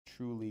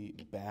truly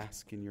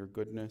bask in your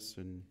goodness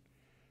and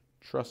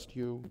trust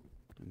you.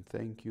 And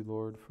thank you,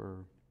 Lord,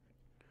 for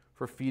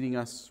feeding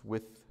us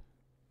with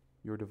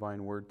your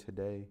divine word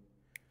today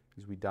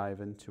as we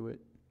dive into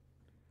it.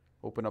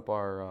 Open up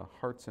our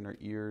hearts and our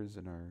ears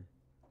and our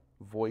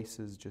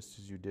voices just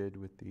as you did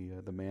with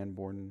the man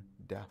born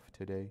deaf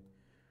today.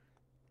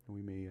 And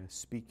we may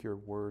speak your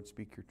word,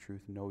 speak your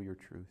truth, know your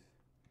truth.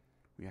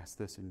 We ask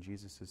this in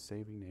Jesus'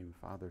 saving name,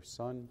 Father,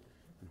 Son,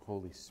 and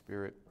Holy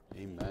Spirit.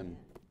 Amen.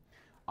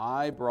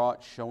 I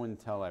brought show and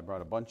tell. I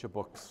brought a bunch of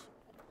books.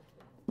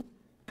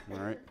 All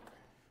right.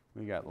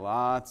 We got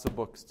lots of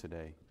books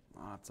today.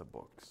 Lots of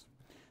books.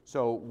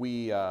 So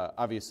we,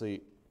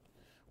 obviously,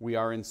 we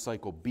are in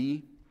cycle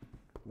B.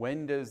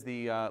 When does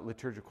the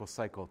liturgical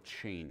cycle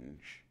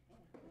change?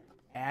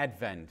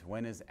 Advent.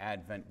 When does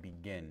Advent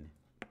begin?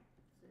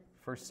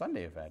 First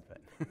Sunday of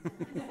Advent.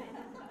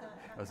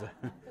 That was a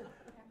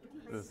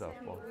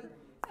softball.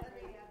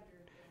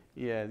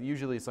 Yeah,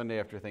 usually Sunday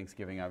after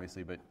Thanksgiving,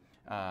 obviously, but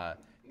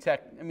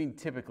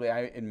typically,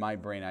 in my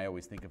brain, I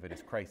always think of it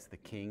as Christ the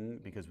King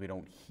because we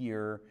don't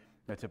hear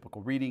the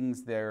typical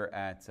readings there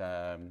at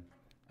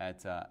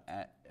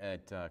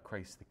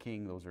Christ the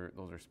King. Those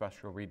are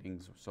special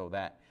readings. So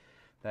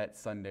that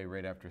Sunday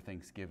right after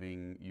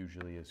Thanksgiving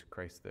usually is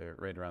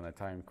right around that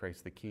time,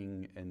 Christ the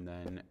King, and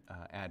then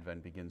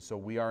Advent begins. So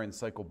we are in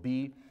cycle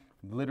B.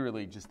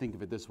 Literally, just think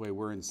of it this way: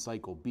 we're in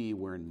cycle B.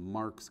 We're in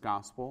Mark's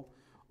Gospel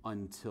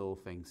until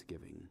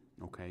Thanksgiving.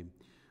 Okay,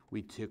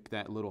 we took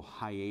that little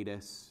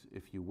hiatus,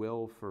 if you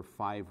will, for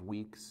 5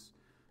 weeks.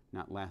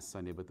 Not last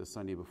Sunday, but the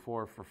Sunday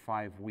before, for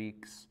 5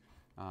 weeks,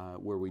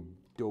 where we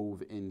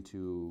dove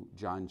into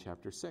John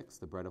chapter 6,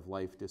 the Bread of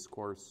Life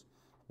discourse,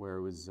 where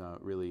it was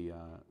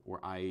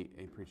where I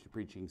preached a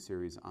preaching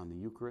series on the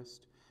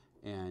Eucharist,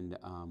 and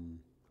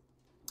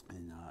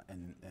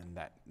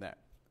that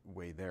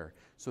way there.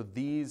 So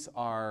these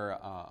are,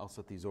 I'll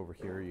set these over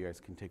here. You guys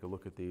can take a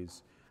look at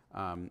these.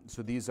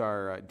 So these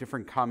are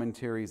different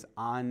commentaries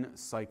on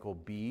cycle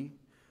B.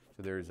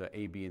 So there's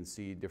A, B, and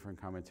C,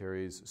 different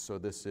commentaries. So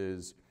this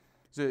is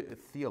a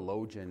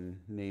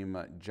theologian named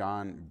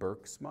John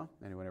Bergsma.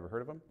 Anyone ever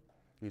heard of him?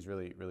 He's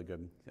really, really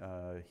good.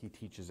 He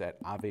teaches at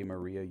Ave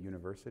Maria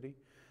University.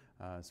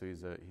 So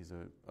he's a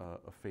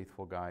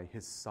faithful guy.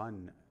 His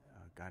son,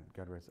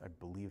 God rest, I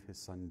believe his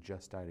son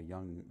just died, a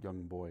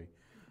young boy.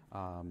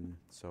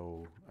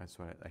 So that's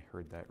why I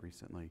heard that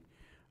recently.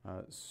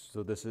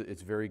 So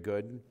it's very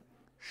good.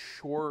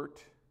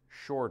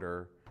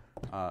 Shorter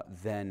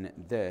than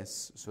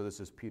this. So this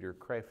is Peter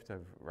Kreeft.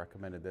 I've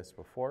recommended this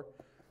before.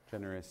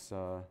 Generous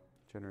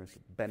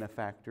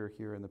benefactor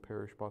here in the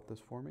parish bought this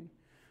for me.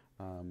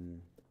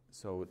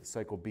 So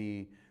cycle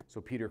B. So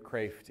Peter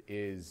Kreeft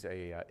is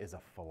a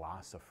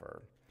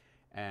philosopher,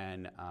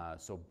 and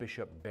so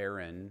Bishop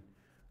Barron.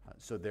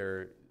 So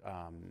they're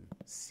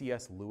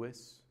C.S.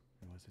 Lewis.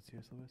 Was it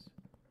C.S. Lewis?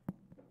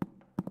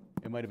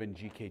 It might have been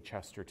G.K.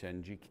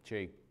 Chesterton.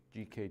 G.K.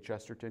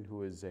 Chesterton,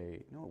 who is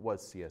it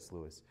was C.S.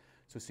 Lewis.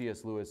 So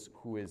C.S. Lewis,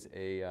 who is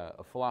a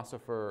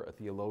philosopher, a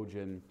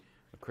theologian,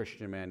 a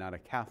Christian man, not a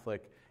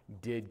Catholic,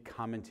 did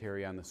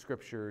commentary on the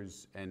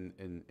scriptures, and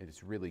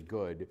it's really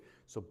good.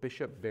 So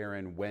Bishop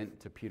Barron went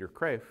to Peter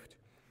Kreeft,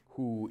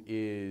 who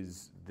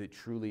is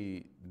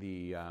truly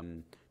the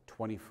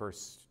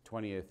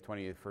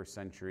 21st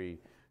century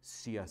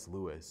C.S.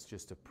 Lewis,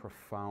 just a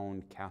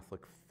profound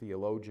Catholic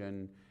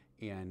theologian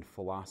and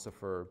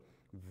philosopher,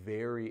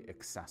 very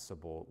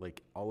accessible.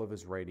 Like, all of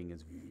his writing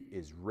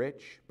is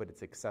rich, but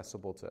it's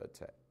accessible to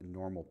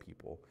normal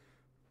people.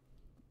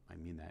 I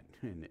mean that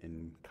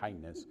in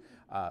kindness.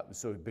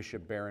 So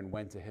Bishop Barron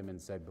went to him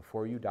and said,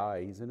 before you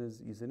die, he's in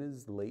his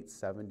late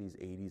 70s,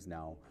 80s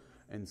now,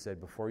 and said,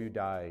 before you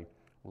die,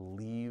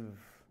 leave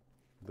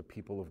the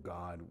people of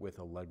God with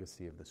a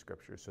legacy of the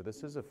Scriptures. So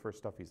this is the first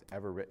stuff he's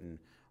ever written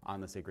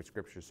on the sacred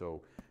Scripture.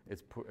 So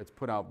it's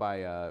put out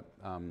by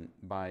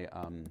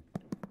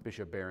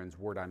Bishop Barron's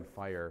Word on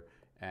Fire,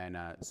 and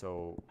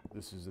so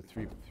this is a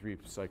three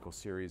cycle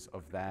series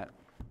of that.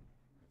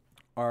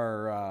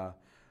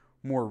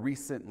 More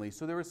recently,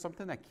 so there was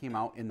something that came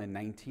out in the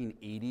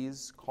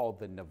 1980s called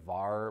the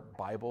Navarre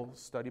Bible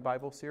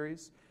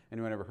Series.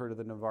 Anyone ever heard of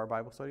the Navarre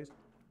Bible Studies?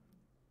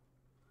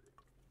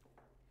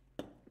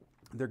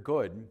 They're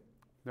good.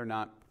 They're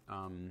not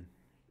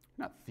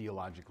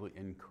theologically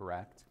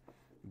incorrect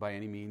by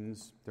any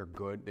means. They're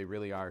good. They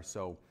really are.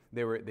 So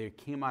they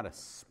came out of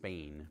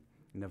Spain,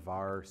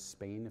 Navarre,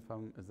 Spain.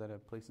 Is that a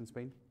place in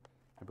Spain?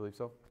 I believe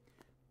so.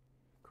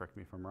 Correct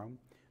me if I'm wrong.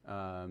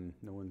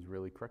 No one's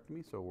really corrected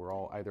me, so we're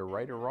all either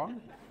right or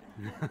wrong.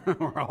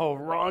 We're all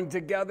wrong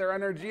together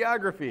on our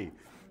geography.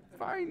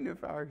 Fine.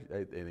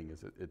 I think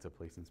it's a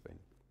place in Spain.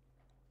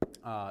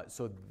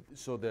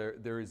 So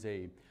there is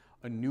a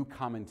new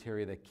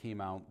commentary that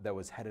came out that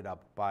was headed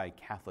up by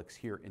Catholics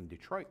here in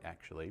Detroit,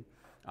 actually,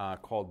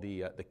 called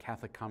the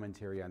Catholic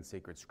Commentary on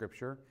Sacred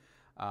Scripture.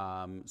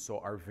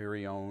 So our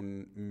very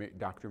own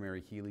Dr.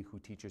 Mary Healy, who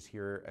teaches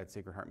here at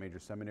Sacred Heart Major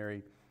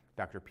Seminary,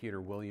 Dr. Peter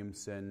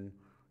Williamson,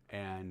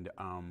 and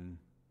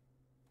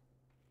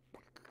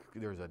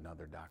there's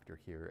another doctor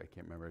here. I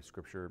can't remember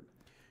Scripture.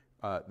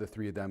 The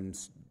three of them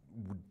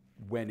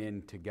went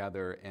in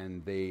together,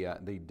 and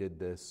they did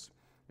this.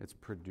 It's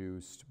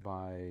produced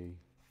by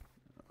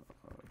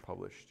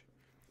published,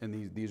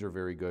 and these are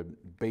very good.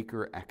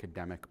 Baker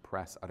Academic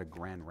Press out of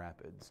Grand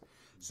Rapids.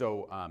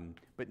 So,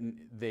 but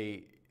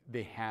they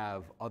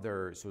have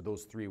other. So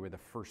those three were the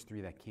first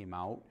three that came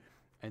out,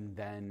 and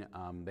then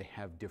they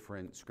have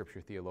different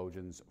Scripture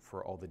theologians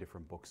for all the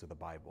different books of the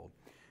Bible.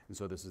 And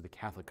so this is the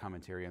Catholic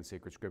Commentary on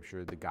Sacred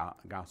Scripture, the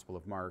Gospel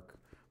of Mark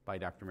by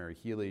Dr. Mary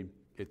Healy.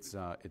 It's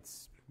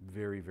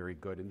very, very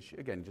good, and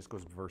again, just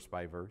goes verse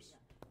by verse.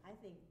 I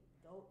think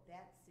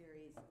that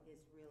series is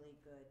really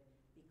good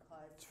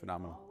because it's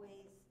phenomenal.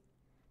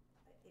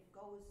 It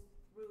goes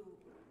through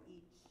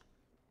each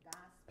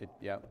gospel.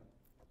 Yep.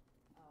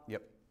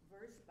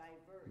 Verse by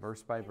verse.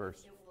 Verse by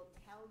verse. It will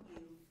tell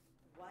you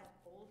what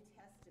Old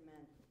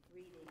Testament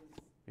readings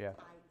Yeah.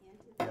 tie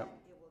into that. Yep.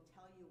 It will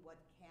tell you what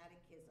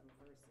catechism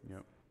verses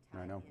Yep.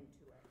 tie I know.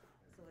 into it.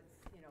 So it's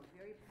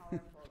very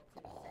powerful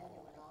to send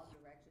you in all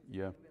directions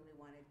Yeah. if you really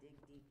want to dig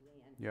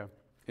deeply into Yeah.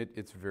 it.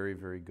 It's very,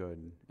 very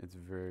good. It's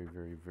very,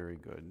 very, very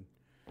good.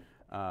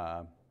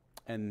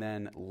 And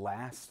then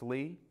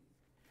lastly,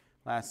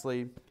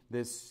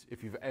 this,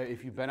 if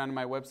you've been on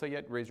my website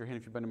yet, raise your hand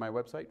if you've been to my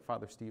website,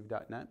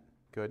 fathersteve.net.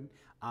 Good.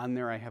 On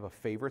there I have a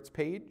favorites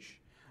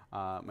page.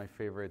 My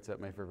favorites,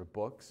 my favorite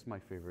books, my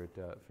favorite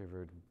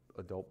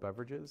adult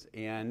beverages,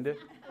 and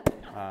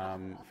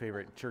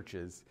favorite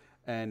churches.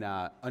 And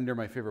under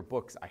my favorite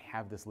books, I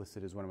have this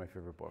listed as one of my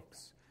favorite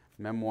books,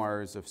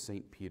 Memoirs of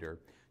St. Peter.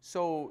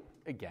 So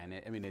again,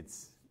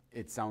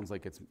 it sounds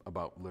like it's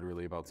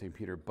literally about St.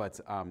 Peter, but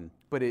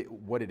what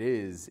it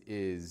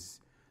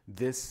is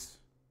this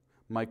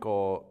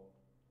Michael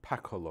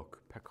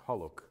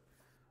Pekoluk.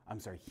 I'm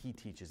sorry, he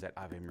teaches at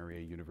Ave Maria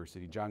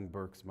University. John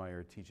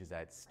Berksmeyer teaches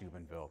at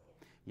Steubenville.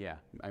 Yeah,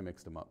 I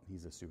mixed him up.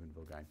 He's a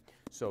Steubenville guy.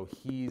 So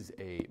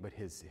but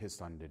his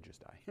son did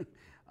just die.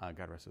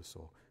 God rest his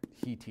soul.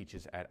 He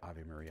teaches at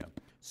Ave Maria.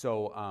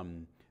 So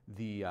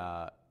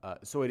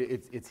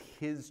it's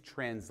his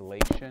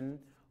translation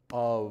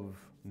of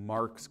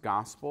Mark's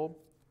gospel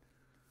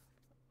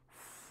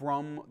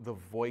from the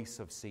voice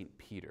of St.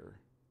 Peter.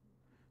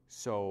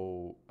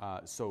 So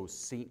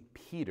St.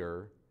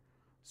 Peter,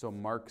 so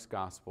Mark's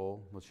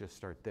gospel, let's just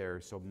start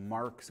there. So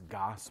Mark's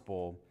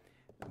gospel,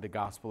 the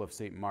Gospel of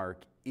St.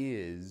 Mark,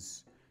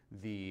 is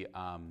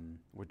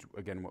which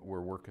again, what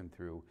we're working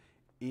through,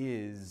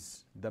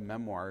 is the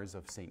memoirs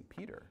of St.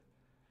 Peter.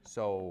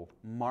 So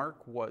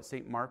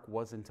St. Mark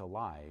wasn't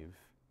alive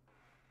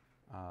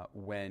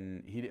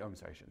when he. I'm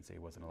sorry, I shouldn't say he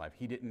wasn't alive.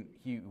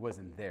 He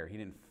wasn't there. He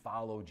didn't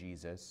follow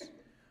Jesus.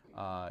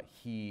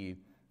 He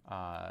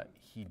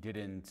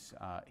didn't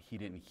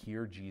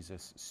hear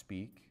Jesus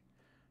speak.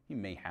 He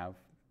may have,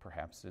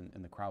 perhaps,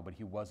 in the crowd, but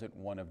he wasn't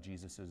one of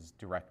Jesus's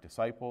direct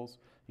disciples.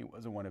 He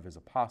wasn't one of his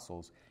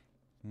apostles.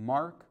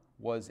 Mark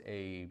was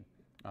a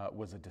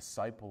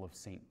disciple of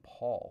St.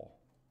 Paul.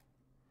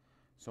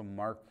 So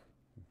Mark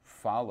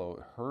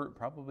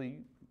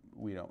probably,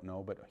 we don't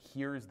know, but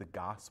hears the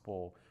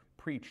gospel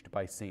preached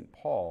by St.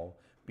 Paul,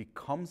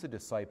 becomes a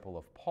disciple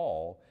of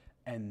Paul,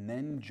 and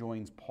then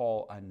joins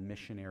Paul on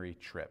missionary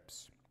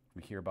trips.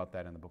 We hear about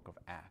that in the book of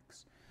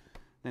Acts.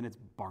 Then it's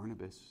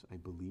Barnabas, I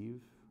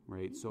believe,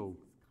 right? So,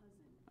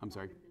 I'm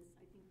sorry.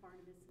 I think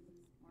Barnabas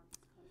is Mark's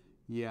cousin.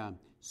 Yeah.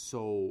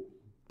 So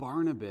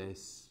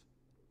Barnabas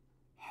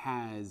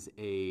has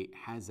a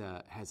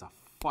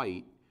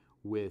fight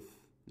with,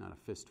 not a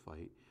fist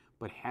fight,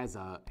 but has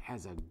a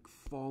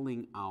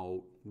falling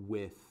out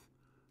with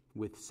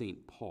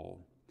St.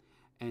 Paul.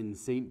 And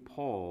St.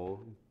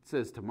 Paul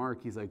says to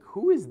Mark, he's like,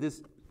 who is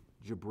this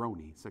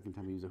jabroni? Second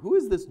time he used it. Who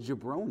is this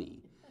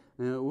jabroni?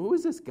 Who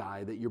is this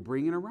guy that you're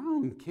bringing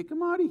around? Kick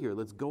him out of here.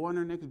 Let's go on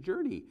our next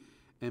journey.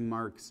 And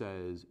Mark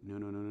says,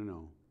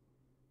 no.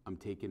 I'm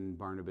taking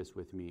Barnabas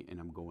with me, and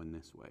I'm going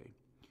this way.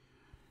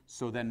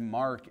 So then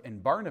Mark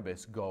and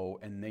Barnabas go,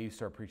 and they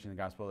start preaching the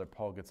gospel. That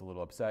Paul gets a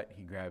little upset.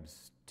 He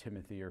grabs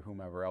Timothy or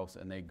whomever else,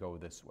 and they go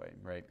this way,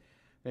 right?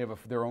 They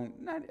have their own.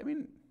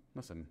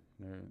 Listen.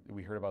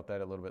 We heard about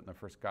that a little bit in the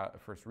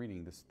first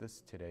reading this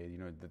today.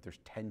 That there's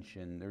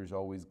tension. There's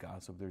always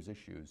gossip. There's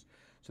issues.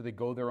 So they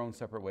go their own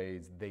separate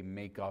ways. They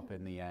make up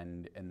in the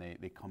end, and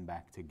they come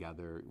back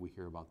together. We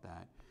hear about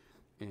that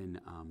in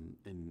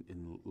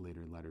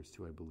later letters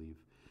too, I believe.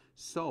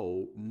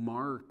 So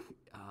Mark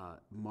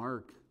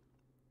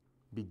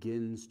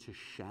begins to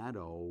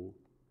shadow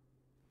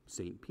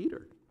St.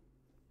 Peter.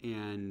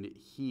 And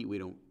we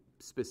don't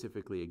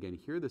specifically, again,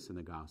 hear this in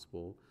the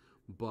gospel,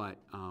 but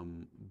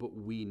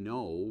we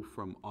know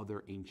from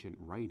other ancient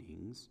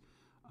writings,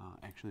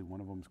 actually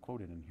one of them is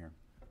quoted in here.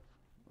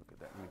 Look at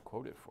that, let me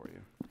quote it for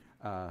you.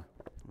 Was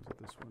it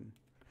this one?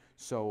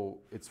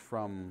 So it's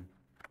from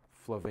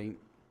Flavian.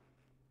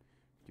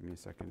 Give me a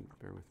second,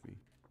 bear with me.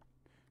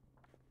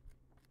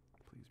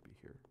 Please be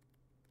here.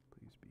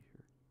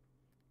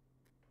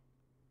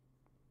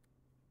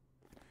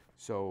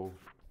 So,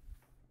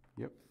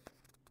 yep.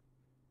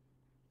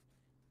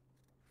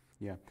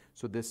 Yeah.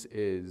 So this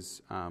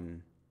is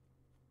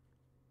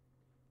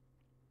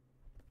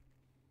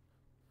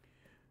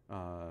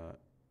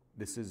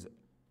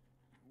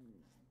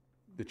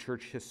the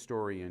church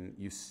historian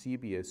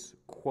Eusebius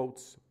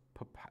quotes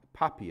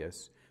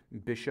Papias,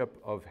 bishop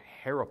of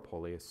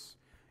Hierapolis,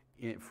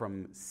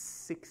 from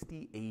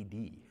 60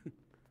 A.D.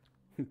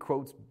 He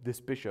quotes this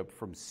bishop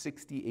from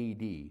 60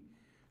 A.D.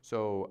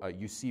 So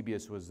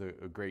Eusebius was a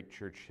great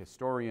church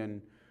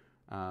historian.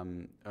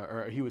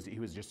 Or he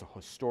was just a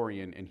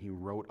historian, and he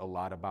wrote a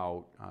lot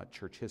about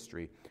church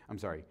history. I'm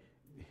sorry,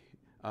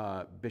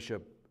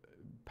 Bishop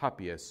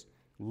Papias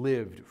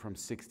lived from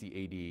 60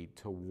 AD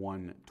to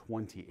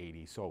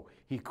 120 AD, so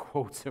he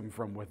quotes him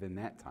from within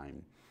that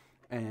time.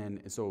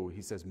 And so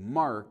he says,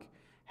 Mark,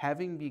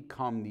 having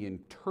become the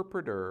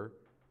interpreter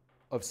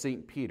of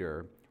St.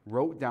 Peter,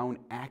 wrote down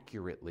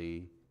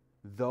accurately,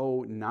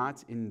 though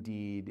not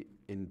indeed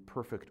in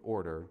perfect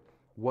order,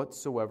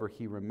 whatsoever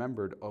he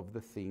remembered of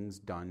the things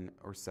done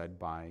or said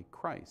by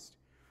Christ.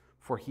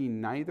 For he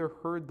neither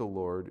heard the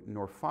Lord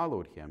nor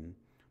followed him,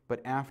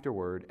 but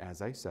afterward,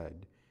 as I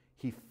said,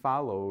 he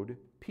followed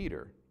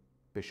Peter,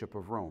 Bishop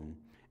of Rome,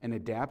 and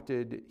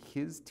adapted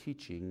his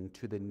teaching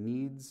to the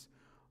needs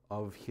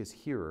of his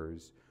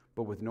hearers,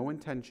 but with no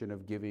intention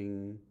of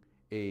giving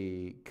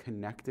a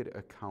connected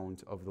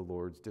account of the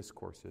Lord's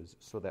discourses,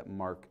 so that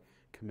Mark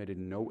committed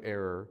no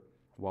error,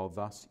 while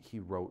thus he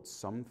wrote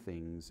some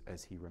things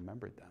as he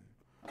remembered them.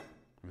 I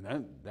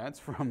mean, that's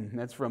from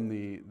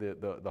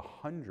the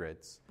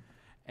hundreds,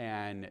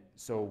 and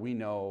so we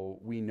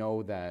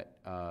know that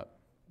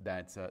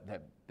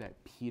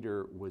that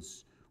Peter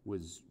was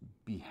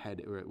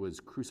beheaded, or it was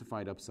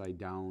crucified upside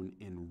down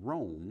in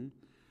Rome.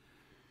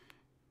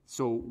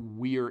 So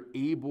we are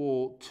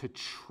able to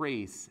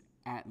trace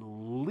at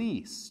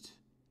least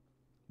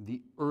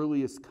the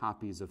earliest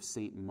copies of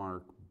St.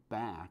 Mark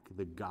back,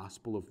 the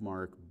Gospel of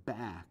Mark,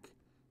 back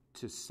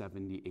to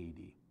 70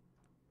 AD.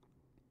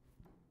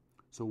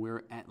 So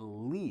we're at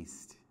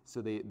least,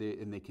 so they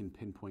can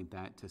pinpoint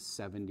that to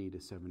 70 to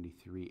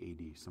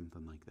 73 AD,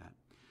 something like that.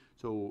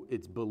 So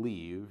it's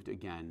believed,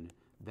 again,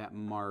 that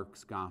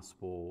Mark's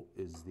Gospel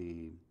is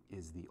the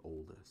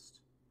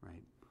oldest,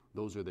 right?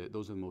 Those are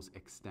the most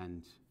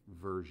extant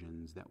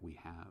versions that we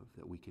have,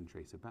 that we can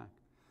trace it back.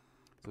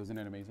 So isn't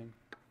it amazing?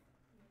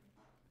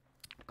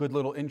 Good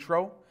little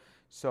intro.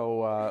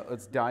 So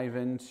let's dive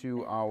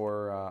into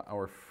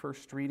our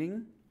first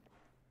reading.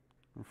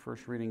 Our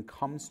first reading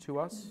comes to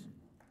us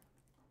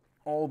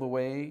all the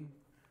way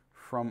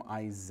from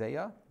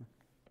Isaiah,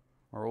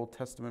 our Old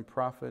Testament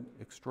prophet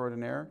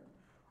extraordinaire,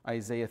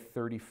 Isaiah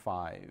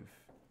 35.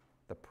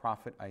 The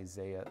prophet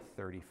Isaiah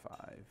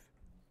 35.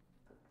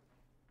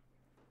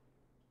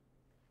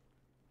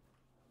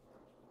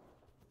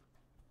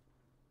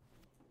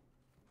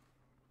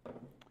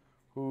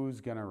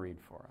 Who's going to read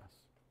for us?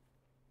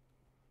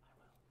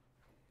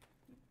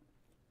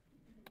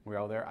 We're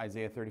all there?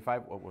 Isaiah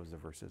 35. What was the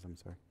verses? I'm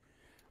sorry.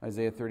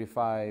 Isaiah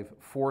 35,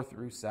 4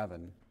 through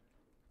 7.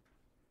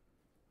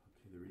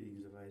 Okay, the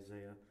readings of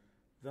Isaiah.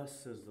 Thus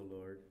says the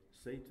Lord,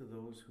 say to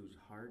those whose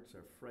hearts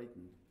are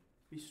frightened,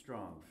 be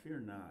strong, fear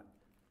not.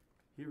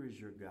 Here is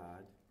your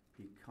God.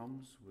 He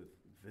comes with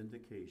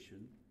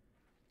vindication,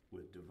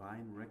 with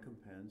divine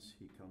recompense.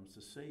 He comes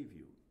to save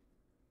you.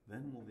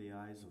 Then will the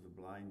eyes of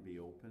the blind be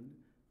opened,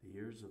 the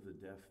ears of the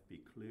deaf be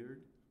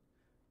cleared.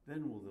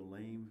 Then will the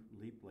lame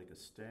leap like a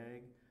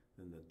stag,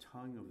 then the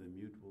tongue of the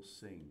mute will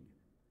sing.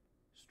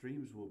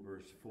 Streams will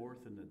burst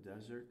forth in the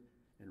desert,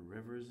 and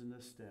rivers in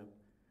the steppe.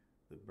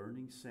 The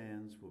burning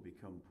sands will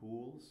become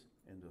pools,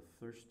 and the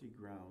thirsty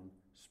ground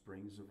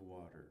springs of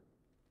water.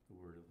 The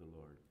word of the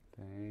Lord.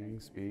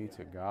 Thanks be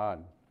to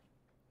God.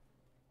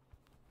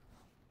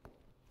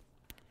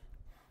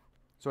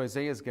 So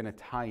Isaiah is going to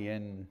tie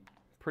in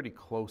pretty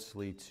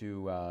closely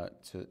to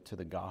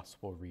the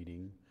gospel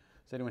reading.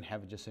 Does anyone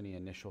have just any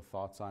initial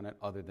thoughts on it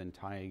other than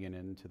tying it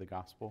into the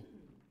gospel?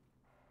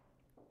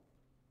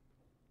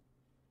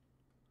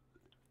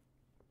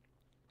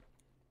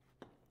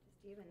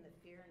 Just even the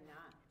fear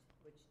not,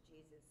 which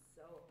Jesus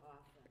so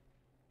often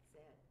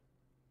said,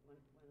 one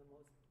of the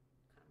most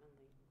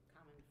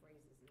common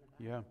phrases in the Bible.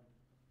 Yeah.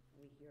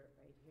 We hear it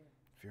right here.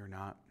 Fear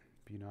not,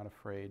 be not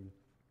afraid.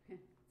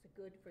 It's a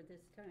good for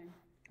this time.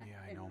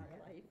 Yeah, I in know. our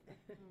life.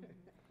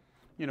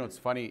 You know, it's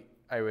funny.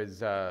 I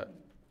was, I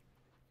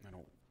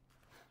don't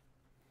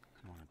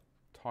want to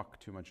talk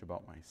too much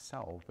about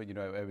myself, but, you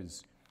know, I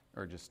was,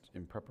 or just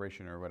in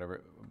preparation or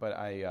whatever, but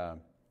I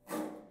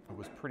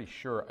was pretty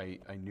sure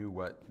I knew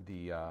what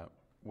I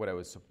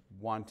was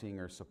wanting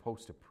or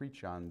supposed to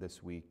preach on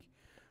this week.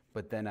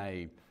 But then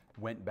I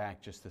went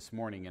back just this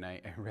morning and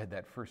I read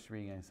that first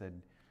reading and I said,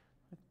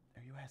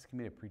 are you asking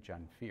me to preach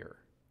on fear?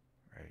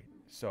 Right?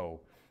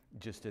 So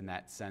just in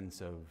that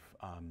sense of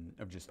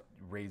just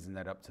raising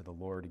that up to the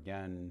Lord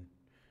again,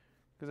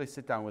 because I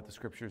sit down with the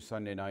scriptures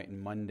Sunday night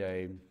and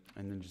Monday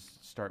and then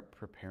just start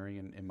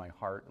preparing in my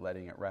heart,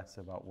 letting it rest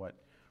about what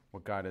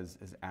God is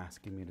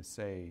asking me to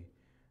say.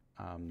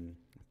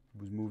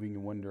 Was moving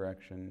in one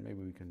direction.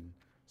 Maybe we can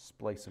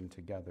splice them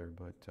together,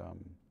 but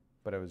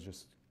But I was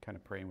just kind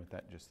of praying with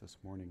that just this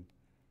morning.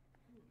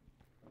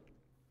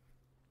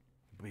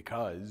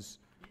 Because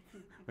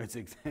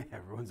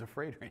everyone's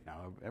afraid right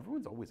now.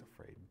 Everyone's always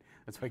afraid.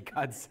 That's why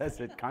God says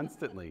it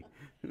constantly.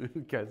 God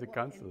says it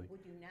constantly. And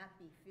would you not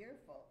be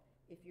fearful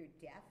if you're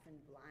deaf and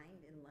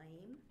blind and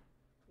lame?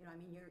 You know,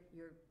 I mean,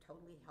 you're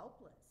totally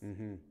helpless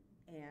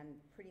and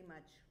pretty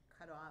much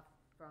cut off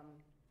from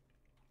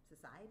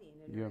society and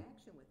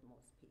interaction with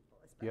most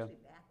people, especially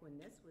back when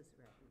this was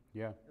written.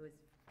 Yeah. It was,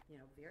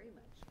 very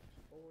much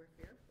people were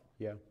fearful.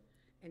 Yeah.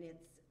 And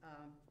it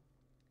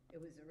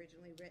was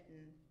originally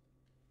written.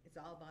 It's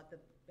all about the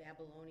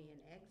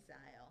Babylonian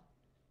exile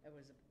that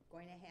was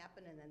going to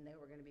happen, and then they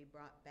were going to be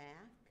brought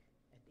back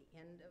at the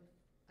end of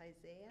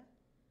Isaiah.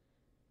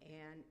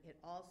 And it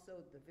also,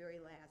 the very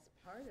last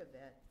part of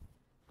it,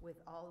 with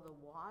all the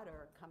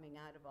water coming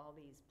out of all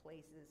these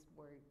places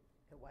where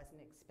it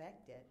wasn't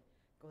expected,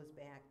 goes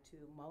back to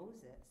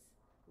Moses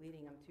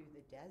leading them through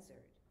the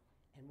desert.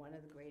 And one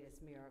of the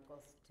greatest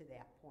miracles to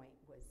that point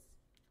was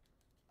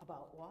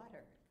about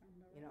water,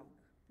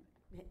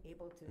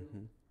 able to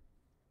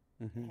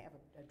have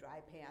a dry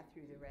path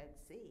through the Red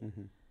Sea,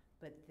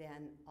 but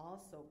then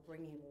also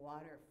bringing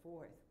water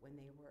forth when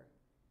they were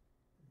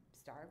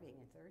starving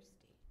and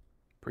thirsty.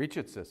 Preach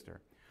it,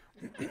 sister.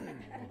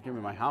 Give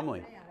me my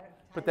homily.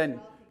 But then,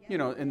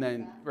 and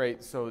then,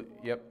 right, so,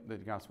 the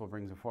gospel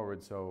brings it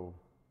forward, so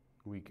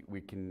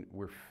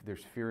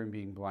there's fear in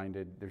being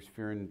blinded, there's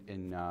fear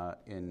in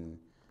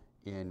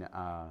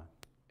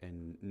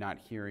not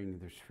hearing,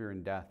 there's fear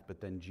in death, but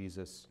then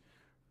Jesus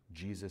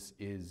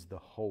is the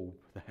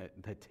hope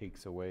that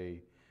takes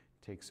away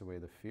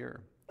the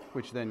fear.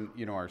 Which then,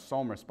 our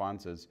psalm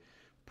response is,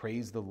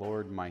 praise the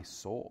Lord, my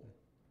soul.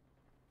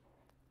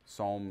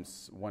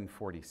 Psalms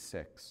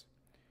 146.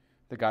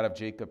 The God of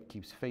Jacob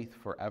keeps faith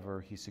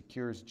forever. He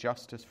secures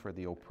justice for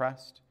the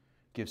oppressed,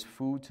 gives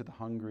food to the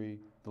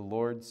hungry. The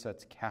Lord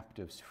sets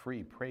captives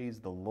free. Praise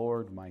the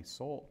Lord, my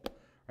soul.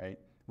 Right?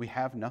 We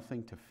have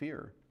nothing to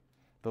fear.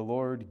 The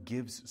Lord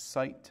gives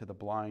sight to the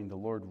blind. The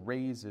Lord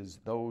raises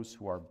those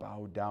who are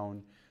bowed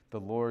down. The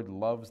Lord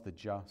loves the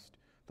just.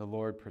 The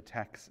Lord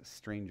protects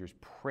strangers.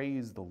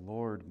 Praise the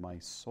Lord, my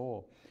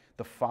soul.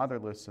 The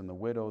fatherless and the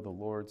widow the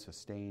Lord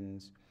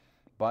sustains.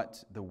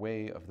 But the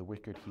way of the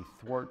wicked he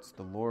thwarts.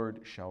 The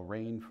Lord shall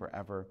reign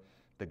forever.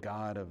 The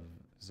God of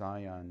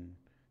Zion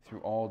through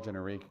all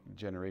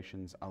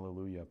generations.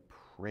 Alleluia.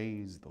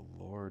 Praise the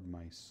Lord,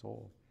 my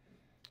soul.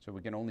 So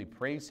we can only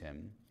praise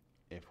him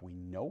if we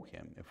know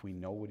him, if we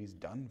know what he's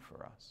done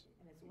for us.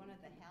 And it's one of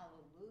the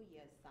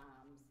hallelujah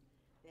psalms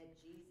that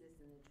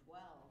Jesus and the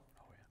 12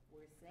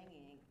 were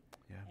singing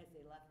as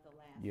they left the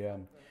last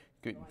supper.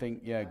 Good thing.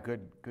 Yeah,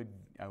 good.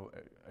 I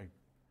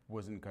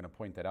wasn't going to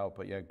point that out,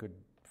 but good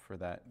for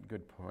that.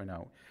 Good point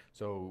out.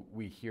 So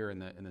we hear in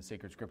the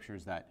sacred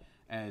scriptures that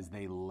as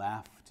they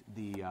left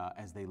the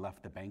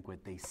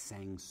banquet, they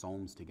sang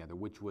psalms together,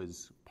 which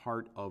was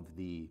part of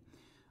the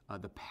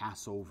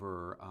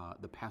Passover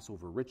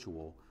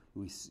ritual.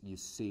 You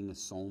sing a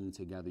psalm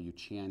together, you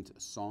chant a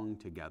song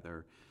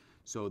together.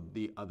 So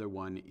the other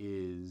one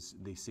is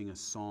they sing a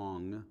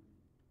song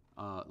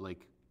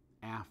like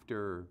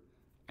after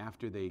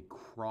they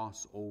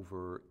cross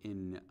over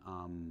in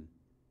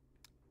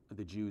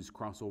the Jews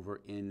cross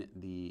over in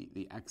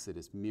the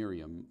Exodus.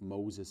 Miriam,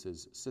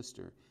 Moses'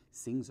 sister,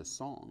 sings a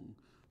song.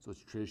 So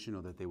it's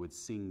traditional that they would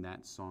sing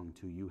that song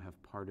too. You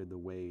have parted the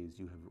ways,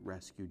 you have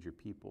rescued your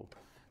people.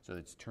 So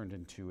it's turned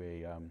into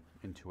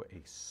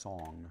a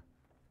song.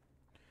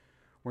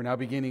 We're now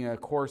beginning a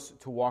course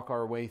to walk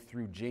our way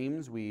through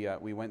James. We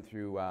went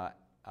through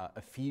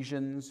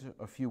Ephesians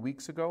a few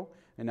weeks ago,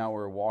 and now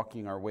we're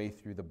walking our way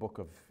through the book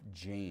of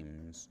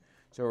James.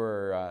 So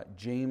we're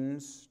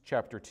James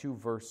chapter 2,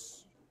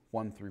 verse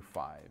 1 through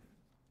 5.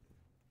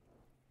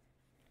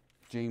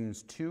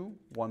 James 2,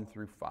 1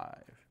 through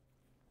 5.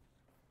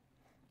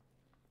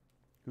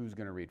 Who's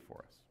going to read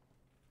for us?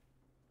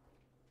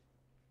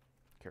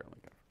 Carolyn.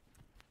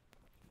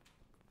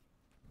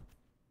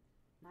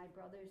 My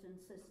brothers and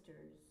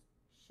sisters,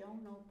 show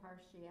no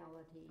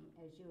partiality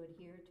as you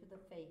adhere to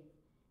the faith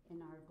in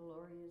our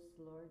glorious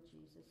Lord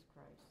Jesus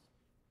Christ.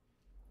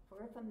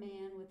 For if a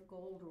man with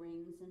gold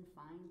rings and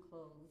fine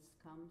clothes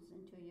comes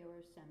into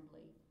your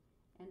assembly,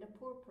 and a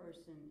poor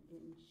person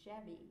in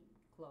shabby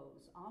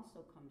clothes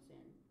also comes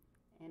in,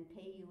 and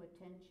pay you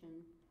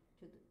attention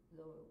to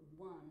the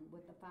one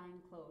with the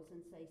fine clothes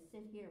and say,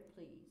 sit here,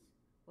 please,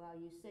 while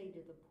you say to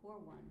the poor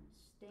one,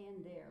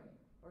 stand there,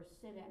 or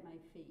sit at my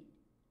feet.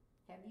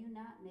 Have you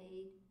not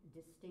made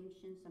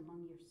distinctions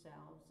among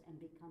yourselves and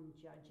become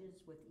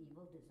judges with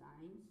evil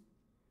designs?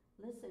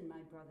 Listen, my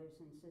brothers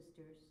and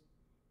sisters,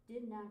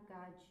 did not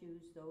God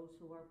choose those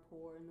who are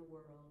poor in the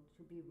world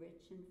to be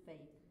rich in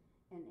faith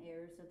and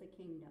heirs of the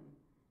kingdom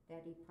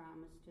that he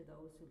promised to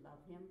those who love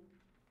him?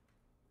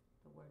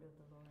 The word of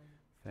the Lord.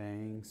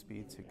 Thanks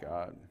be to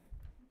God.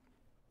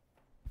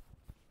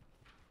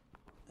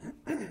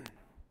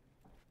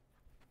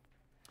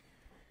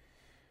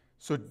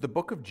 So the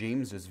book of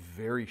James is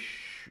very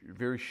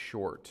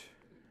short.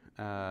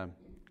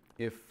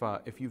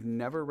 If you've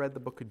never read the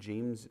book of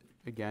James,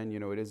 again,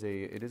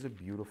 it is a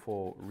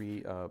beautiful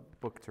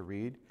book to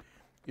read.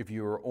 If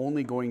you're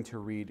only going to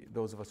read,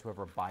 those of us who have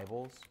our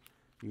Bibles,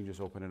 you can just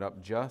open it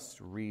up.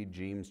 Just read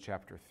James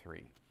chapter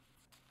 3.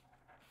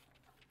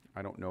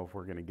 I don't know if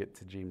we're going to get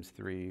to James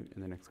 3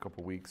 in the next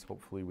couple weeks.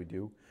 Hopefully we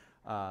do.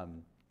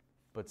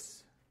 But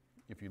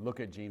if you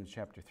look at James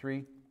chapter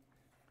 3,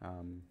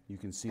 you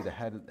can see the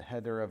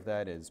header of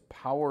that is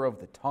power of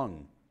the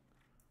tongue.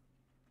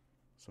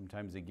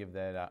 Sometimes they give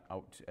that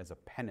out as a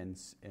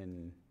penance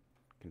in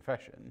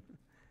confession.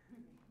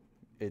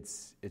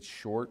 It's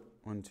short,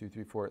 1, 2,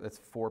 3, 4. That's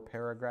 4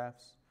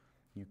 paragraphs.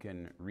 You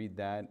can read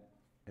that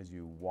as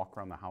you walk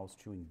around the house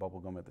chewing bubble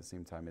gum at the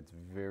same time. It's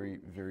very,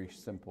 very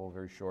simple,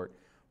 very short,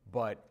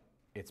 but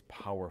it's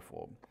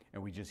powerful.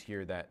 And we just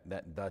hear that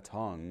the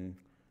tongue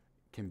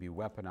can be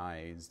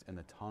weaponized, and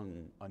the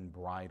tongue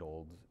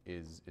unbridled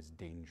is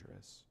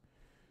dangerous.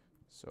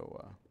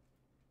 So,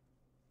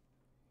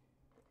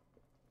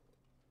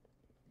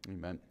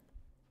 amen.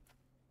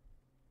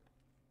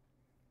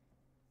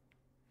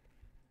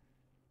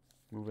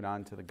 Moving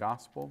on to the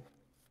Gospel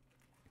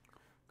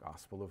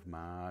of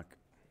Mark.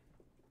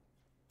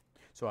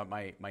 So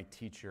my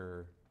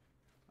teacher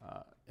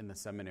in the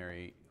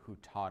seminary who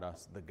taught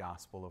us the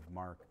Gospel of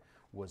Mark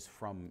was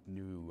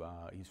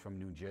he's from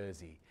New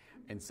Jersey.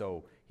 And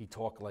so he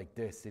talked like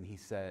this, and he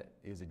said,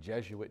 he was a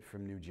Jesuit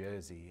from New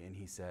Jersey, and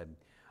he said,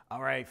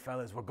 all right,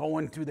 fellas, we're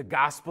going through the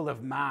Gospel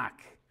of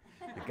Mark.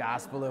 The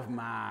Gospel of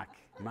Mark.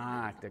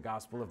 The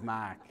Gospel of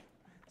Mark.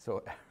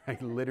 So I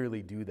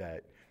literally do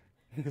that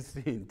this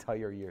the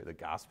entire year. The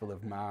Gospel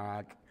of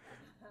Mark.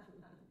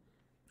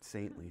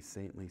 Saintly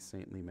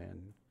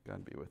man.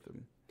 God be with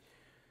him.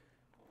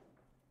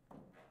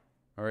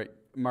 All right,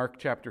 Mark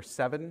chapter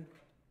 7,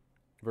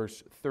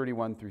 verse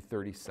 31 through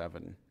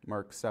 37.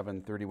 Mark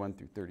 7, 31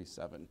 through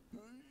 37.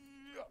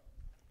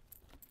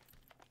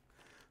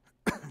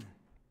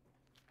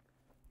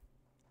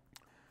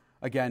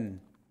 Again,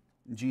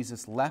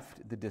 Jesus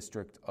left the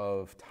district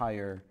of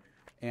Tyre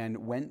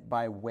and went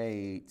by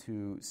way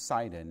to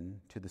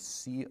Sidon, to the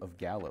Sea of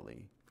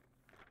Galilee,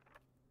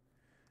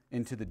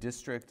 into the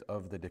district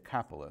of the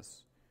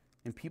Decapolis.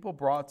 And people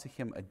brought to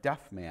him a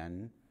deaf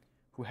man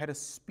who had a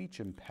speech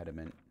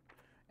impediment,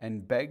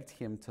 and begged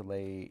him to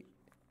lay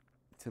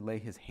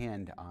his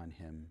hand on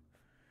him.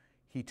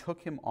 He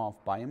took him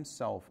off by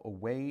himself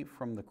away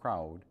from the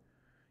crowd.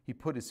 He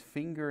put his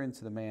finger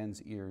into the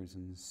man's ears,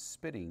 and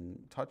spitting,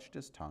 touched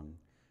his tongue.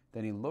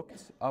 Then he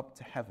looked up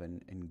to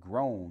heaven and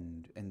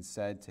groaned and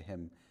said to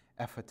him,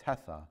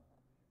 Ephatha,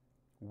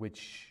 that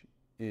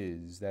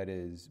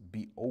is,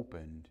 be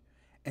opened.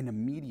 And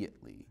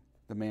immediately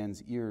the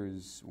man's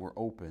ears were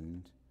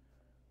opened,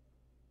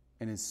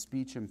 and his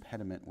speech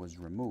impediment was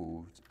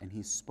removed, and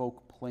he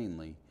spoke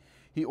plainly.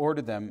 He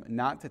ordered them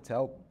not to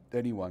tell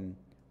anyone,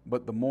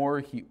 but the more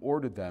he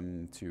ordered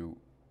them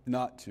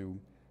not to,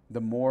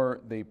 the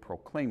more they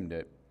proclaimed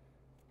it.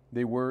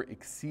 They were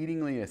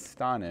exceedingly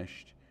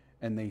astonished,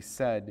 and they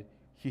said,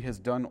 He has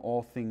done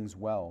all things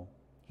well.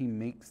 He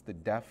makes the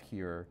deaf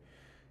hear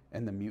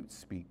and the mute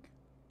speak.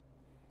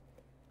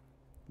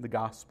 The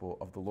Gospel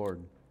of the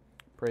Lord.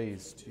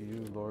 Praise to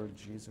you, Lord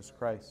Jesus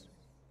Christ.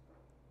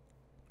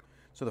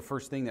 So the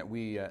first thing that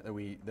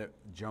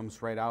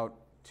jumps right out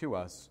to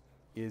us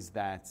is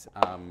that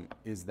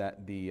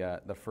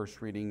the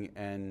first reading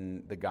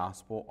and the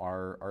Gospel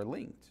are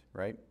linked,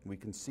 right? We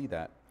can see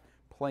that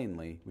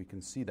plainly. We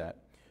can see that.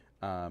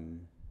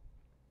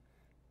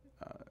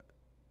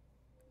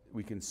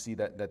 We can see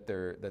that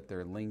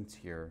they're linked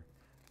here.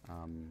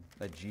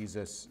 That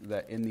Jesus,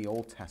 that in the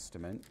Old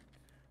Testament,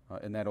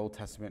 in that Old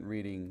Testament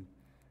reading,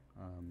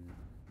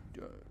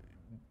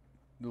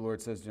 the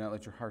Lord says, do not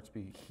let your hearts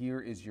be. Here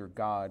is your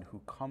God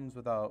who comes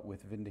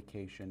with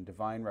vindication,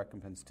 divine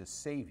recompense to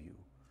save you.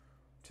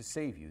 To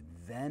save you.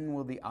 Then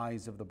will the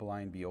eyes of the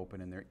blind be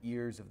opened and their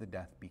ears of the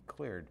deaf be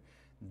cleared.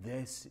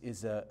 This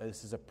is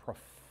a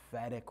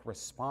prophetic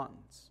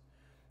response.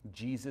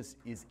 Jesus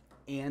is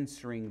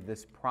answering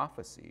this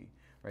prophecy,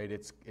 right?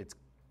 It's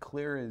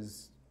clear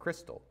as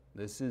crystal.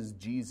 This is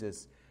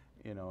Jesus,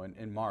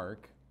 in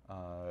Mark,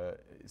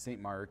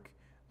 St. Mark,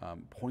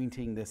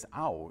 pointing this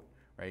out,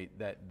 right?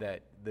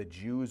 That the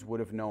Jews would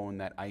have known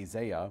that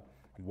Isaiah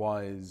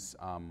was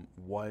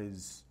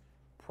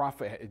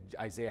prophet.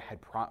 Isaiah had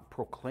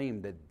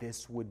proclaimed that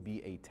this would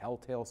be a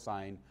telltale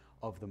sign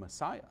of the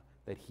Messiah,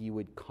 that he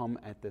would come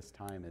at this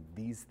time, that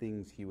these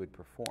things he would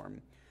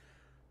perform.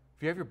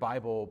 If you have your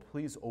Bible,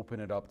 please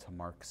open it up to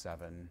Mark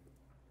 7.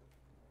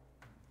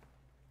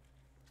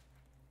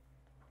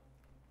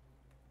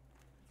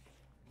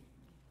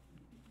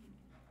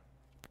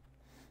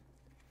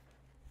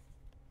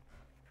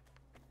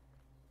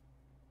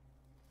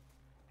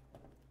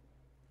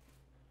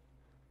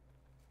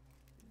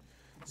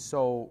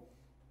 So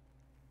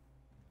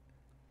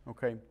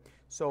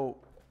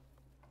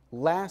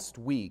last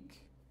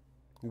week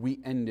we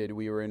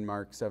were in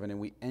Mark 7, and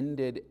we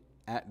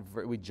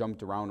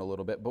jumped around a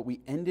little bit, but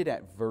we ended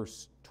at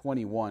verse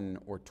 21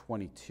 or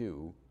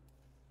 22.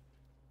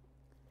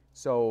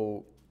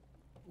 So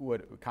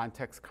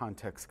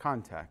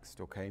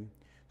context, okay?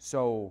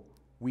 So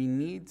we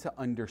need to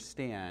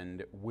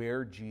understand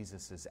where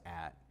Jesus is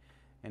at.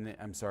 And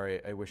I'm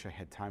sorry, I wish I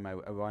had time. I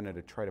wanted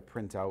to try to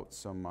print out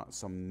some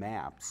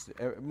maps.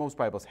 Most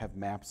Bibles have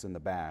maps in the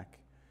back.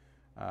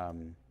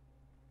 So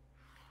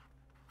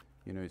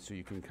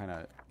you can kind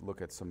of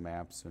look at some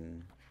maps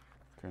and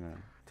kind of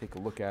take a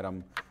look at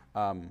them.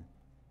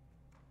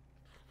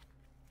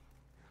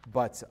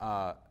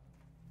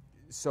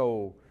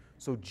 So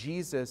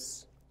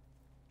Jesus,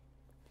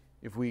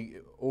 if we,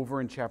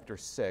 over in chapter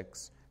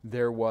 6,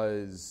 there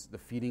was the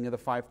feeding of the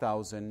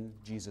 5,000.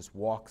 Jesus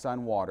walks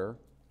on water.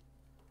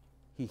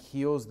 He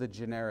heals the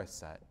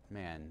Gennesaret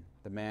man,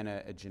 the man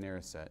at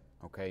Gennesaret,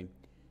 okay?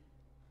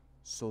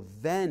 So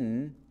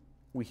then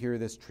we hear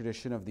this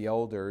tradition of the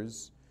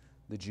elders.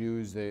 The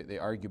Jews, they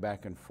argue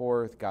back and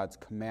forth, God's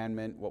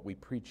commandment, what we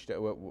preached,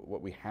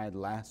 what we had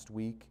last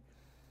week.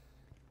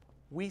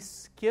 We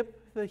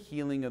skip the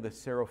healing of the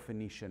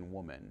Syrophoenician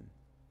woman,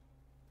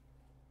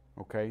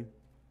 okay?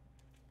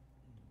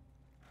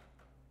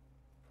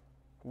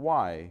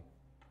 Why?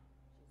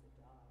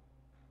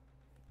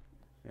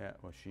 Yeah,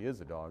 well, she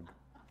is a dog.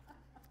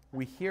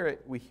 We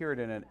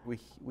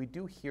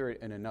do hear it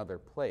in another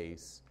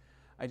place.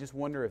 I just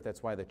wonder if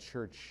that's why the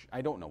church,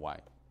 I don't know why.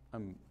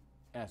 I'm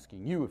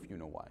asking you if you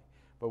know why.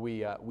 But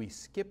we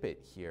skip it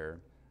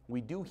here.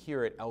 We do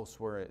hear it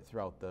elsewhere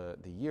throughout the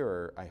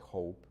year, I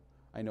hope.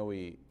 I know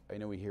we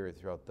hear it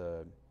throughout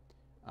the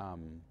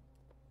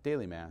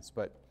daily mass,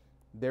 but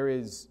there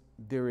is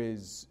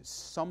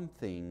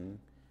something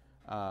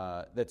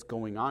that's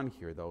going on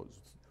here, though.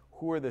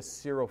 Who are the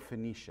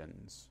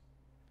Syrophoenicians?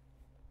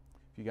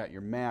 If you got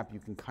your map, you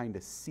can kind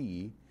of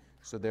see.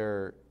 So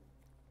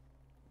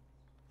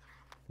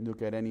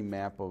look at any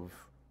map of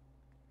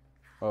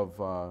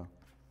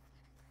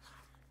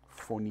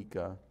Phoenicia.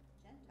 Gentiles.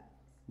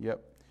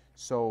 Yep.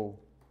 So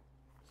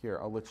here,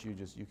 I'll let you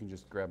can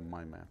just grab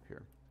my map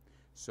here.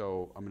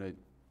 So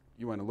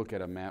you want to look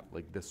at a map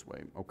like this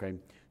way, okay?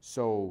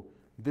 So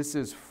this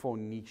is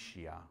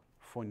Phoenicia,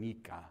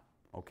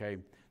 okay?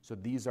 So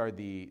this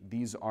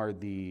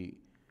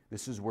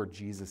is where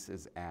Jesus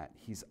is at.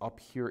 He's up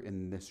here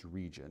in this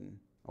region,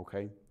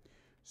 okay?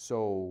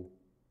 So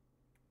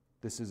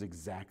this is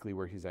exactly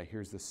where he's at.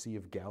 Here's the Sea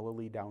of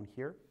Galilee down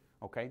here,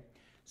 okay?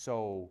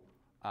 So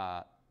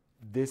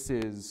this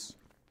is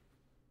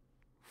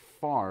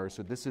far,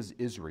 so this is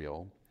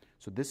Israel.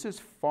 So this is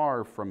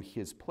far from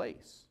his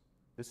place.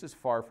 This is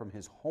far from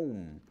his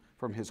home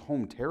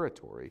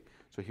territory.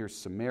 So here's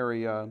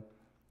Samaria.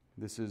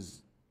 This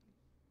is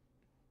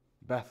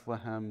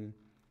Bethlehem,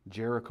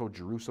 Jericho,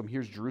 Jerusalem.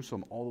 Here's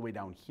Jerusalem all the way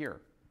down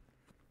here,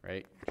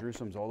 right?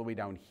 Jerusalem's all the way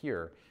down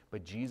here,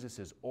 but Jesus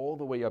is all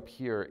the way up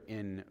here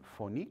in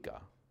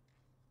Phoenicia,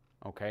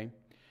 okay?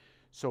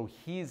 So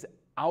he's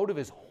out of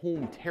his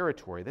home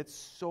territory. That's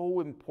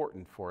so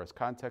important for us.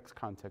 Context.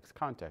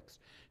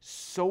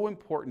 So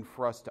important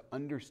for us to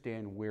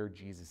understand where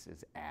Jesus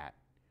is at,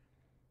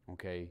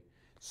 okay?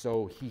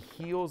 So he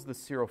heals the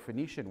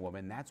Syrophoenician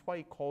woman. That's why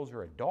he calls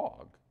her a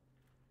dog,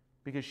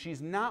 because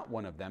she's not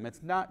one of them.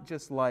 It's not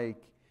just like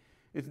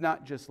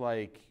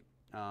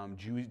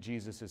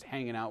Jesus is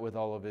hanging out with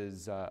all of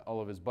his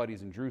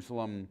buddies in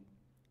Jerusalem,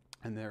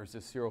 and there's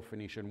this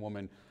Syrophoenician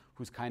woman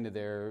who's kind of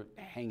there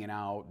hanging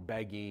out,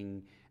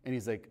 begging, and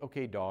he's like,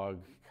 "Okay,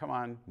 dog, come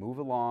on, move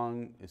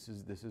along. This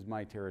is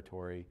my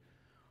territory."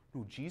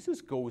 No,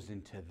 Jesus goes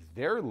into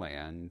their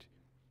land,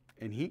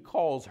 and he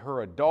calls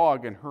her a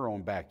dog in her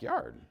own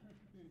backyard,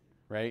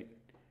 right?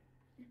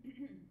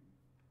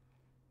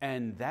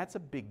 And that's a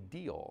big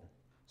deal.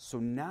 So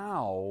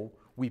now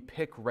we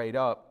pick right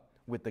up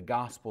with the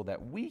gospel that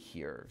we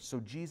hear. So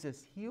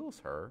Jesus heals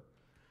her.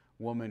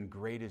 Woman,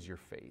 great is your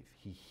faith.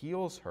 He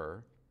heals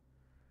her,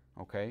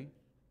 okay?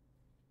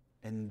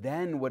 And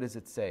then what does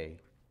it say?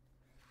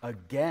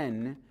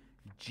 Again,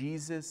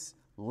 Jesus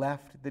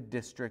left the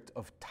district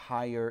of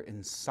Tyre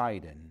and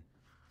Sidon,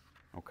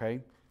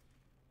 okay?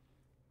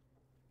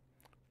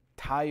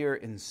 Tyre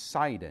and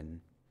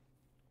Sidon.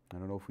 I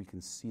don't know if we can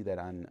see that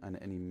on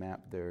any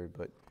map there,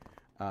 but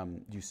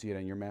do you see it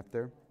on your map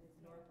there? It's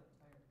north of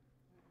Tyre.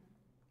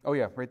 Oh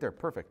yeah, right there.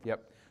 Perfect.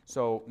 Yep.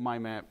 So my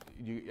map,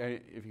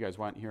 if you guys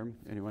want here,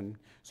 anyone?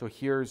 So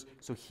here's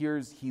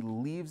he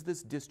leaves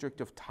this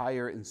district of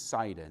Tyre and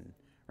Sidon,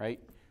 right?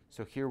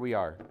 So here we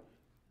are.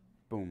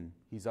 Boom.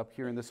 He's up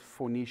here in this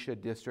Phoenicia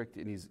district,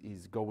 and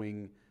he's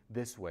going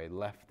this way.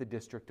 Left the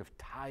district of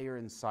Tyre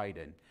and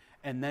Sidon,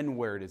 and then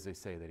where does they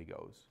say that he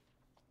goes?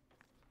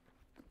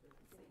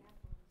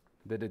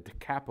 The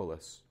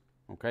Decapolis.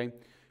 Okay.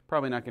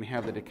 Probably not going to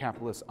have the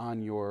Decapolis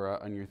on your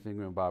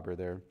thingamabobber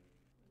there.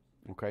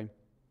 Okay.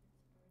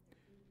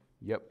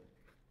 Yep.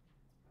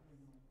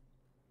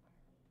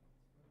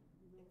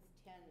 It's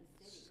 10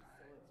 cities, so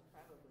it's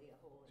probably a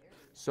whole area.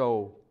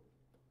 So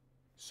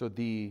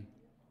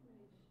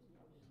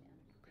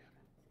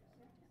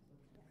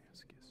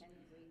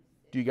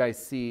do you guys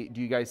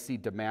see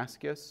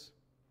Damascus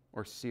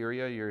or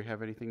Syria? You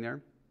have anything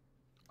there?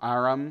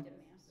 Aram.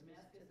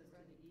 Damascus is to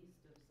the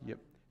east of Yep.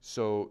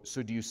 So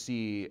do you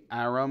see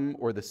Aram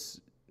or the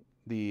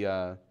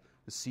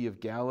Sea of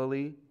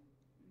Galilee?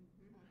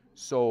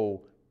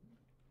 So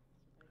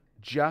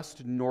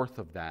just north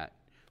of that,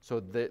 so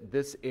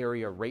this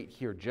area right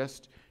here,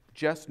 just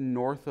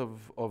north of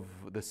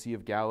the Sea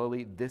of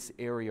Galilee, this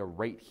area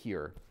right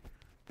here,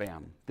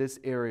 bam, this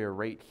area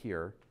right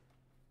here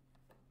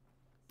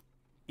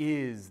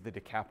is the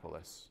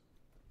Decapolis.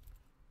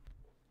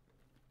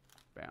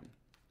 Bam.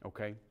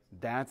 Okay?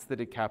 That's the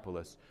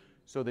Decapolis.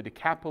 So the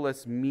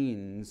Decapolis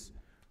means,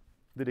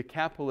 yeah,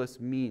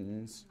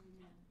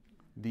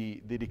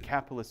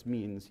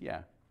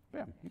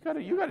 bam, you got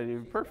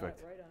it,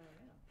 perfect.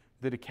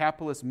 The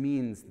Decapolis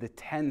means the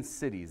 10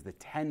 cities, the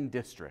 10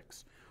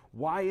 districts.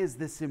 Why is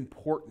this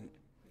important?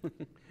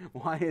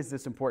 Why is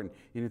this important?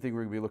 You didn't think we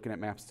were going to be looking at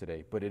maps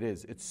today, but it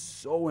is. It's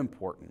so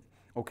important.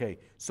 Okay,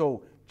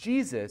 so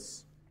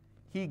Jesus,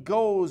 he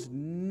goes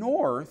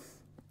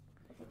north.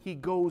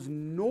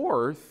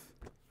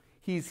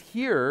 He's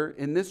here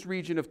in this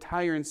region of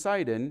Tyre and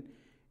Sidon,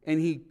 and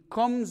he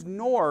comes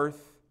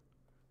north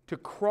to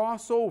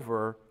cross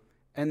over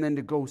and then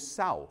to go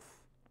south.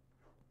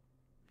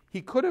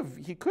 He could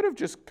have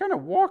just kind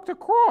of walked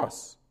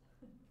across.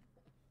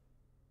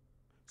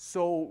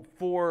 So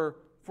for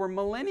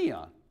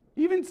millennia,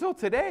 even till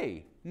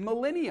today,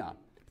 millennia,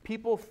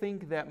 people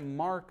think that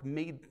Mark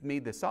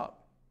made this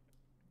up.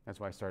 That's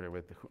why I started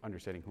with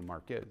understanding who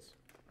Mark is.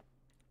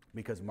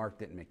 Because Mark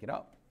didn't make it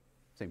up.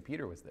 St.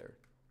 Peter was there.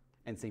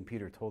 And St.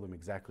 Peter told him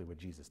exactly what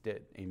Jesus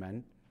did.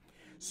 Amen?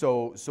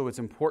 So it's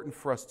important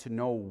for us to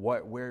know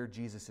where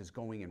Jesus is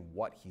going and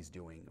what he's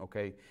doing,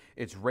 okay?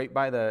 It's right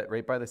by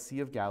the Sea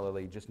of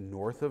Galilee, just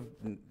north of,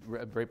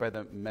 right by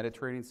the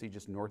Mediterranean Sea,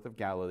 just north of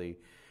Galilee.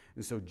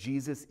 And so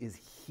Jesus is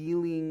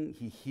healing,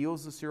 he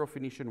heals the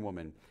Syrophoenician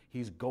woman.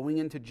 He's going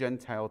into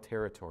Gentile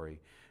territory.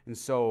 And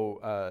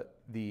so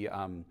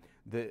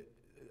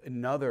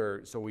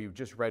so we've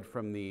just read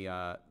from the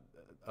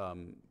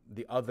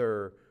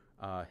other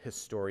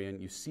historian,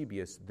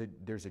 Eusebius.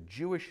 There's a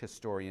Jewish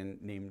historian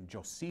named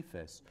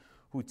Josephus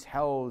who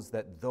tells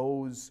that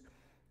those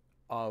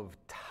of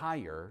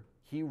Tyre,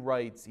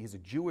 he's a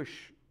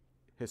Jewish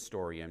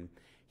historian,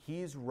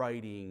 he's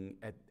writing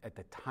at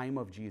the time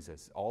of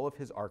Jesus, all of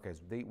his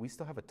archives, we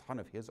still have a ton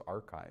of his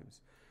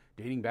archives,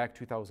 dating back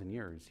 2,000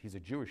 years. He's a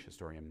Jewish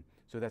historian.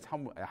 So that's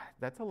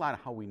a lot of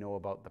how we know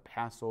about the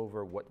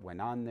Passover, what went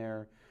on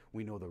there.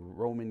 We know the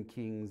Roman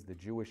kings, the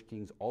Jewish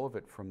kings, all of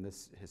it from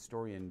this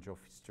historian,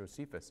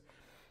 Josephus.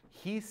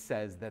 He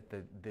says that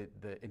the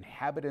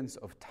inhabitants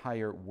of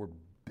Tyre were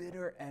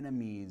bitter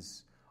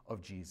enemies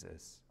of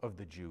Jesus, of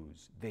the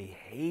Jews. They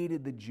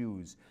hated the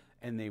Jews,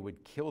 and they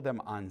would kill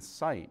them on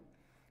sight.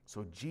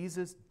 So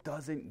Jesus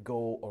doesn't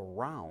go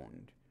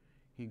around.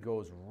 He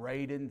goes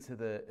right into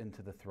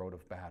the throat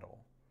of battle.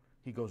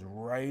 He goes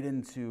right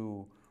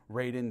into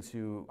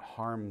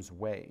harm's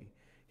way.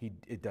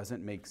 It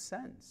doesn't make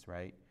sense,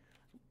 right?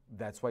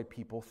 That's why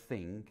people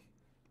think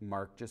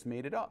Mark just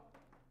made it up.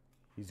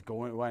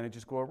 Why not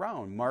just go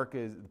around?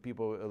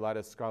 A lot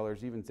of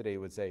scholars even today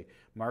would say,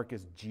 Mark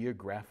is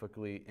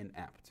geographically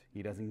inept.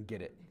 He doesn't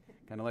get it.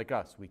 Kind of like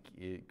us. We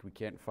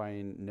can't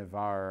find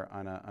Navarre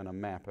on a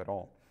map at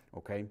all.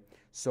 Okay?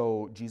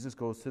 So Jesus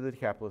goes to the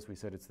Decapolis. We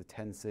said it's the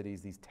 10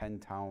 cities, these 10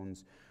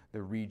 towns.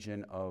 The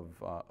region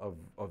of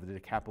the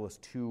Decapolis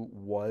too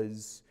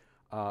was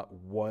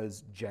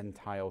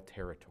Gentile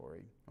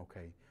territory.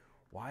 Okay?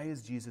 Why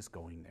is Jesus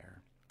going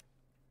there?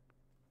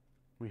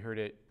 We heard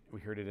it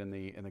in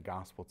the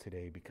gospel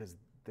today, because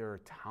there are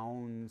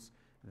towns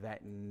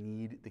that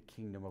need the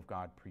kingdom of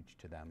God preached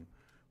to them.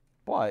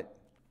 But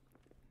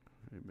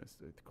I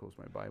missed it to close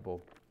my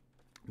Bible.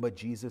 But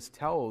Jesus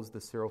tells the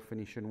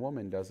Syrophoenician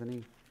woman, doesn't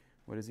he?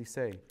 What does he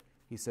say?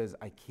 He says,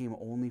 I came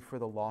only for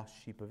the lost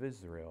sheep of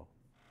Israel.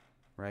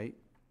 Right?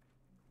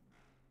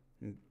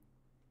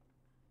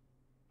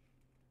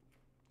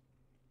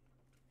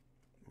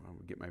 I'll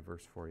get my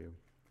verse for you.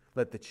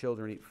 Let the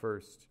children eat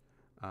first.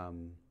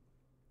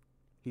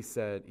 He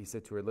said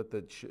to her,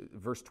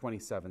 verse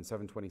 27,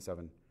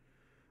 7:27.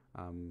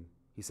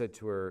 He said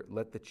to her,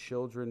 let the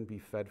children be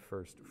fed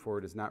first, for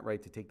it is not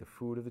right to take the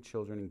food of the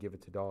children and give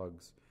it to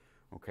dogs.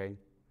 Okay?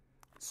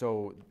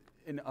 So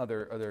in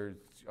other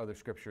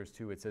scriptures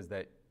too, it says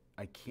that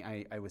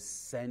I was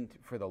sent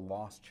for the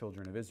lost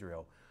children of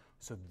Israel.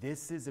 So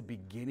this is a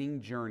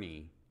beginning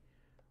journey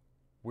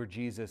where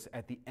Jesus,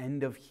 at the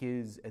end of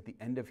his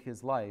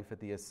life, at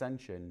the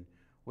ascension,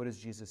 what does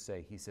Jesus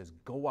say? He says,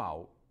 go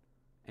out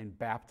and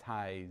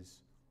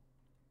baptize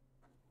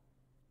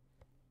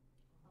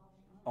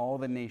all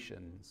the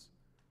nations.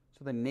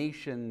 So the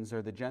nations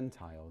are the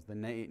Gentiles.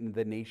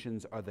 The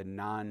nations are the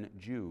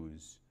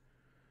non-Jews.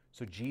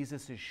 So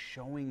Jesus is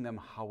showing them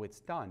how it's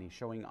done. He's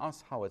showing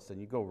us how it's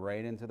done. You go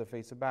right into the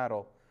face of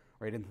battle,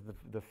 right into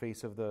the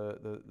face of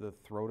the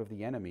throat of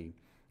the enemy.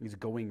 He's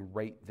going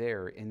right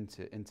there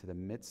into the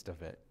midst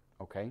of it,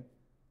 okay?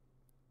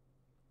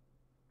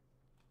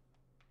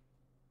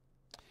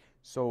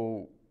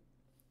 So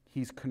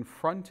he's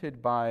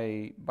confronted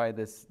by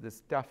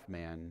this deaf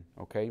man,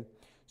 okay?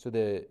 So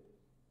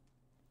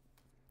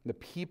The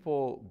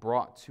people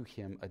brought to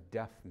him a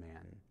deaf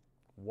man.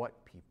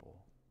 What people?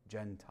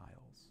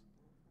 Gentiles.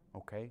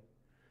 Okay?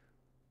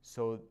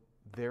 So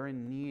they're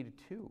in need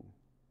too.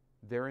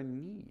 They're in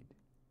need.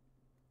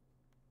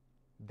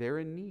 They're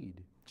in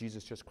need.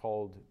 Jesus just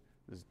called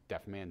this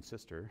deaf man's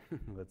sister,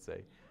 let's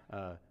say.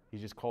 He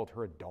just called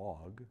her a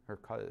dog, her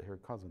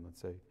cousin,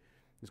 let's say.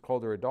 He's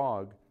called her a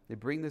dog. They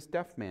bring this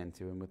deaf man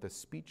to him with a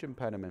speech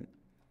impediment.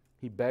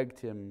 He begged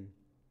him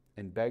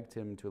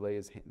to lay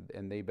his hand,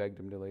 and they begged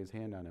him to lay his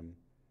hand on him.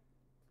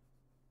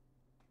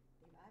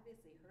 They've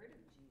obviously heard of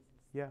Jesus.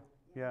 Yeah.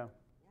 Yeah.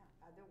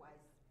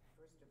 Otherwise,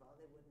 first of all,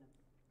 they wouldn't have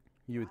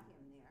You would, brought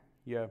him there.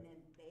 yeah. And then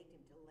begged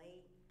him to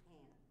lay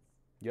hands.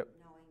 Yep.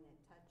 Knowing that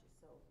touch is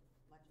so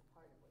much a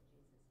part of what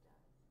Jesus does.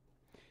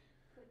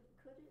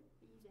 Could it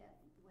be that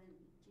when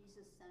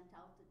Jesus sent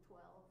out the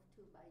 12,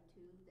 2 by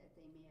 2, that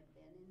they may have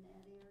been in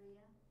that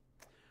area?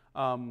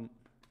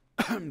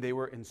 They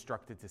were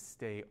instructed to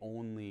stay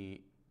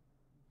only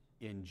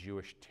in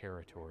Jewish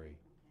territory.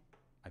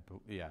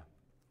 Yeah.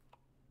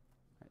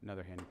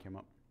 Another hand came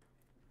up.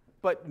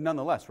 But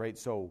nonetheless, right?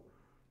 So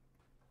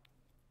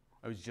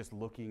I was just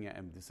looking at,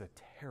 and this is a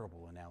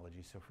terrible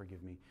analogy, so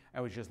forgive me.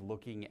 I was just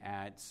looking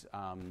at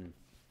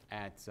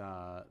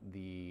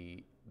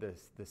the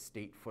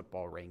state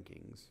football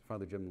rankings.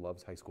 Father Jim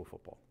loves high school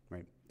football,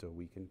 right? So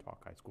we can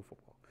talk high school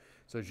football.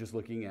 So I was just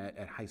looking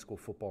at high school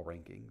football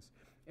rankings.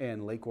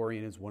 And Lake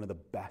Orion is one of the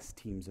best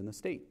teams in the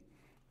state.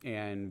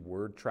 And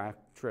word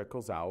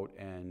trickles out,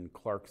 and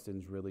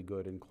Clarkston's really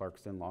good, and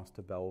Clarkston lost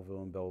to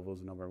Belleville, and Belleville's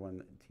the number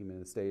one team in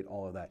the state,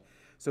 all of that.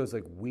 So it's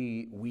like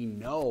we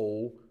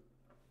know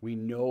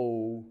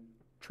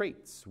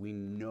traits. We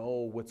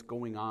know what's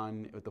going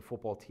on with the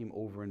football team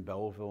over in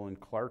Belleville and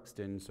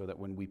Clarkston, so that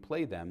when we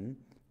play them,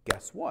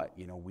 guess what?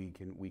 We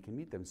can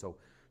meet them.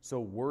 So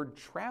word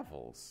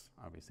travels.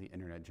 Obviously,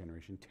 internet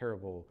generation,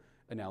 terrible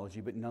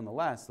analogy, but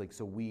nonetheless,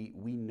 so we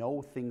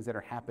know things that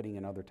are happening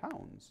in other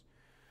towns,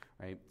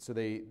 right? So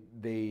they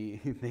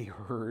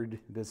heard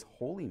this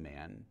holy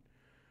man.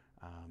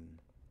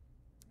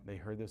 They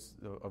heard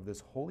of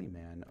this holy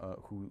man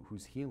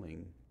who's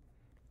healing.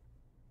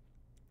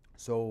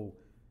 So,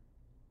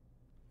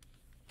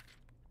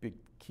 big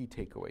key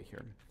takeaway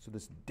here. So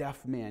this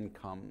deaf man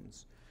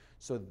comes.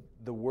 So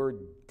the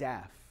word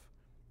deaf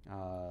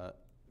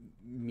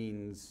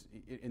means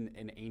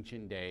in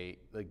ancient day,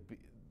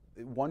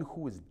 one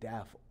who was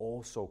deaf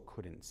also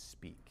couldn't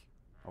speak.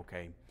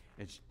 Okay,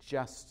 it's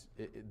just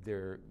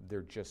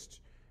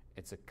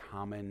it's a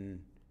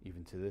common,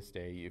 even to this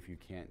day, if you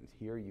can't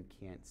hear, you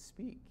can't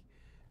speak.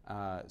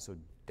 So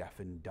deaf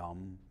and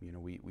dumb,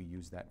 we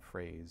use that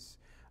phrase.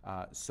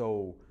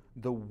 So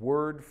the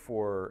word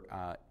for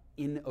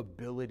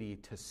inability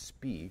to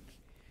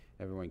speak,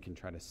 everyone can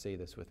try to say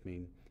this with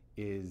me,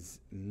 is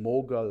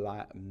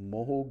mogilalos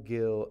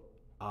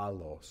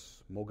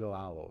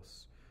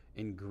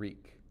in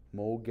Greek.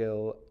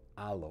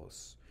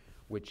 Mogilalos,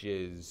 which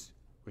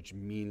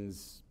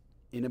means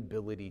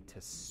inability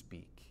to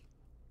speak.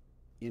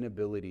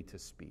 Inability to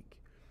speak.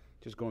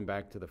 Just going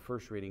back to the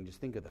first reading, just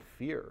think of the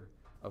fear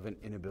of an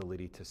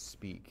inability to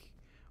speak.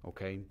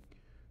 Okay?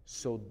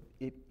 So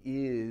it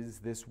is,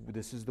 this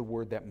is the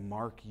word that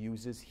Mark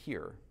uses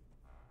here,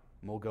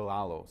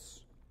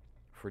 mogilalos,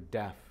 for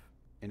deaf,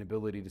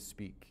 inability to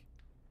speak.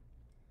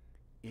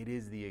 It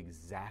is the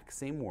exact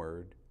same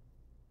word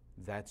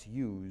that's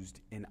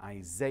used in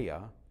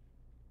Isaiah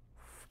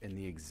in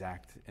the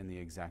exact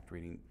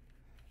reading,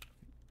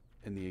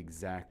 in the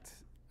exact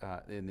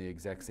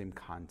same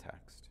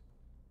context.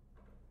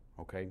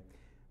 Okay?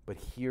 But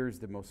here's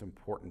the most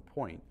important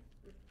point.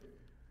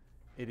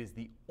 It is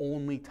the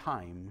only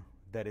time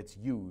that it's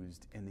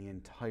used in the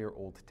entire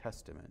Old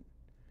Testament.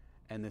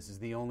 And this is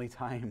the only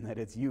time that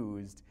it's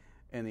used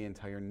in the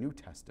entire New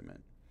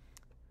Testament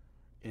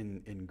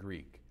in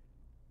Greek.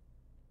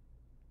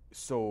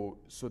 So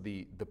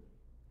the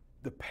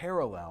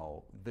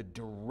parallel, the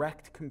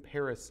direct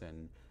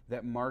comparison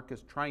that Mark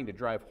is trying to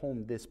drive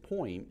home this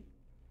point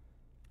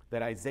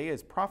that Isaiah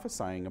is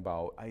prophesying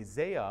about,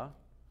 Isaiah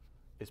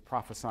is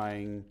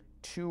prophesying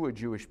to a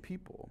Jewish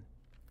people,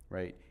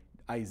 right?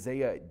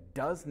 Isaiah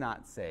does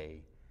not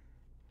say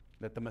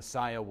that the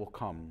Messiah will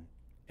come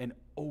and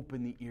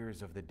open the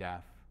ears of the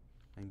deaf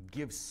and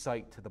give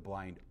sight to the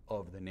blind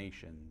of the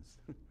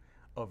nations,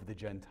 of the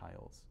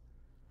Gentiles.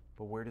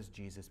 But where does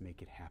Jesus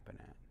make it happen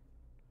at?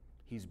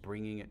 He's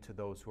bringing it to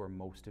those who are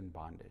most in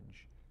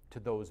bondage,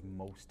 to those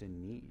most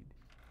in need.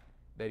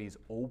 That he's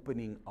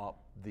opening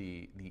up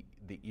the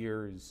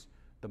ears,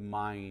 the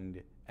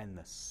mind, and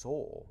the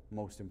soul,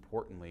 most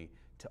importantly,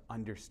 to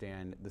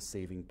understand the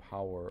saving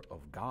power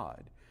of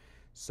God.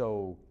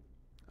 So,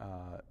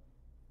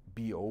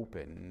 be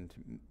open,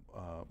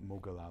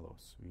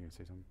 mogilalos. Were you going to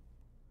say something?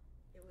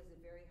 It was a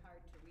very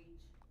hard to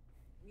reach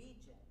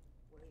region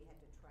where he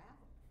had to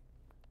travel.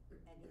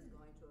 And he's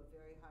going to a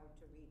very hard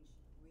to reach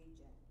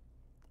region.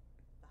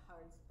 The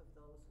hearts of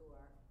those who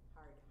are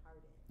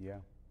hard-hearted.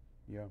 Yeah.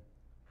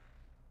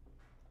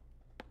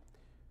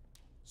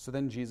 So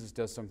then Jesus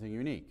does something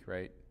unique,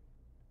 right?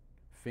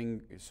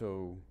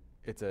 So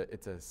it's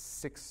a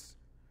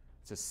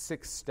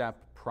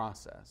six-step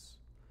process.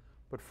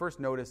 But first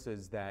notice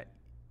is that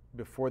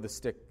before the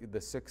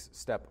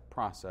six-step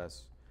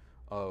process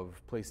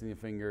of placing the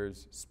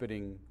fingers,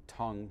 spitting,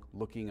 tongue,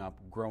 looking up,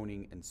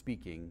 groaning, and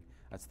speaking,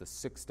 that's the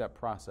six-step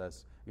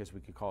process. I guess we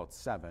could call it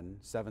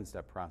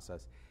seven-step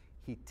process.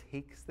 He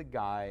takes the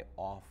guy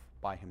off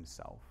by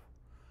himself.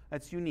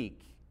 That's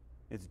unique.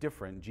 It's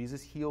different.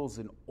 Jesus heals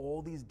in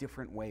all these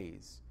different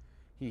ways.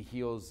 He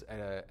heals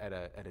at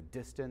a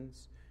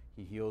distance.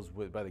 He heals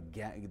by the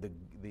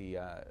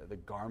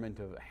garment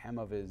of hem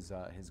of his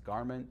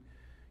garment.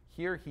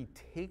 Here he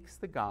takes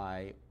the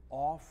guy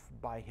off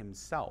by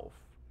himself,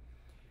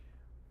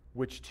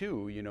 which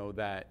too,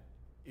 that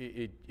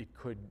it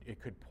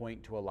could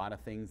point to a lot of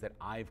things that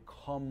I've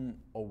come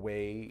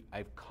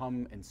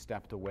and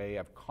stepped away.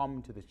 I've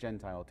come to this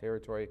Gentile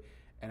territory,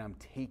 and I'm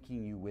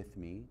taking you with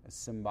me. A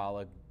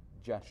symbolic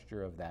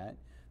gesture of that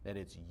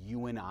it's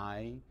you and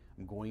I'm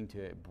going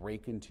to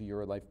break into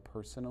your life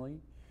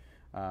personally.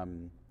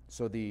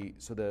 So the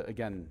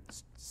again,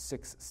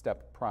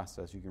 six-step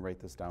process. You can write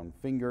this down: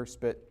 finger,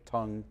 spit,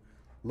 tongue,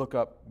 look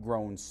up,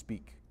 groan,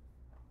 speak.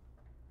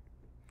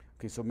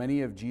 Okay, so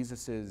many of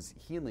Jesus's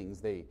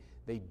healings, they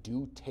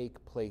do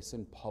take place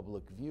in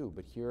public view,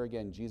 but here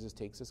again, Jesus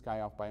takes this guy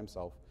off by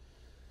himself.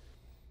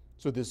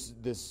 So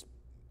this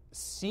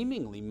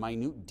seemingly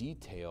minute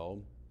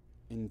detail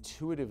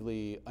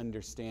intuitively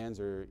understands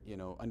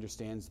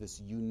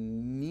this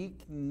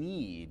unique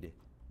need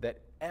that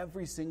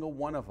every single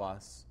one of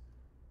us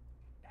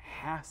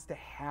has to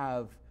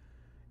have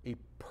a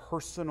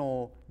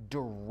personal,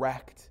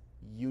 direct,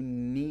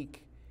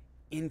 unique,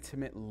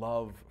 intimate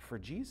love for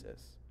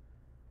Jesus.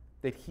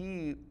 That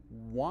he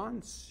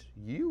wants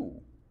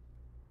you.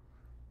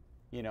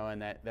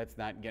 And that's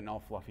not getting all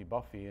fluffy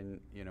buffy and,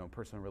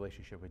 personal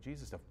relationship with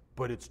Jesus stuff,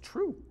 but it's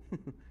true.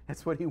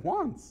 That's what he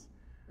wants,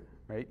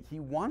 right? He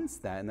wants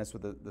that, and that's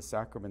what the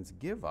sacraments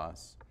give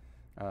us.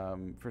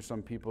 For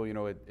some people,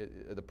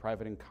 the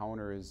private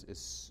encounter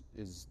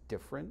is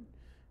different.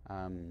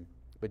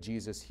 But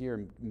Jesus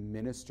here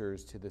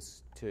ministers to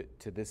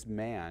this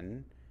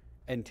man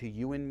and to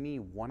you and me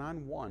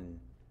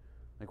one-on-one.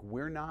 Like,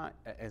 we're not,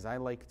 as I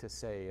like to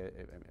say,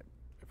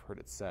 I've heard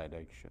it said,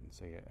 I shouldn't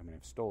say it,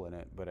 I've stolen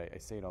it, but I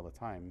say it all the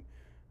time,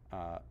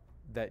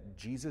 that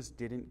Jesus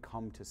didn't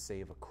come to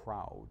save a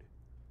crowd.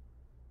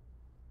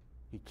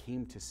 He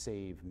came to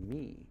save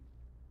me.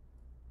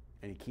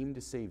 And he came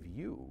to save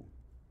you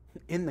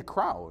in the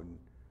crowd.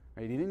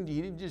 Right? He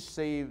didn't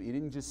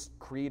just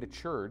create a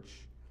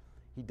church.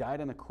 He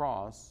died on the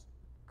cross,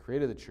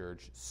 created the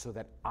church, so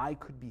that I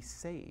could be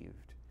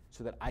saved,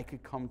 so that I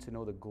could come to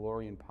know the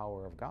glory and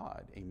power of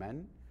God.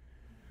 Amen?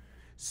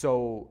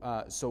 So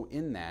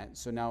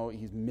now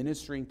he's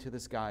ministering to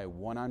this guy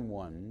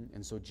one-on-one,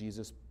 and so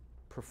Jesus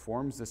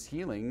performs this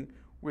healing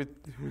with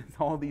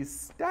all these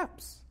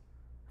steps.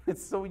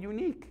 It's so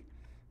unique.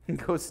 It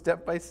goes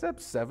step by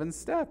step, 7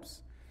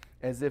 steps,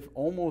 as if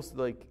almost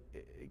like,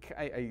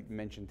 I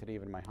mentioned today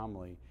even in my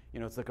homily,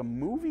 it's like a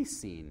movie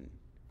scene.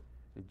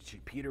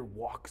 Peter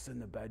walks in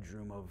the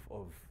bedroom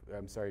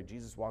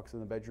Jesus walks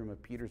in the bedroom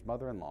of Peter's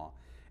mother-in-law,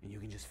 and you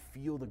can just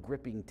feel the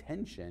gripping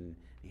tension.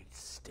 He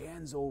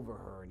stands over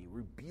her and he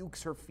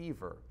rebukes her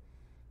fever.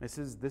 This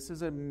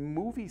is a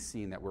movie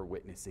scene that we're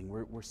witnessing.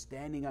 We're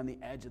standing on the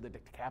edge of the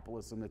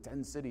Decapolis in the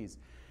 10 cities,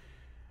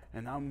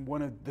 and I'm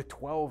one of the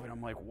 12, and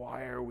I'm like,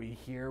 why are we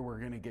here? We're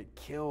going to get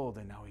killed.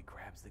 And now he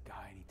grabs the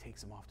guy and he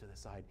takes him off to the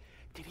side.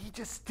 Did he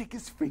just stick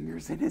his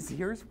fingers in his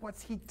ears?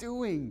 What's he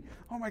doing?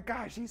 Oh my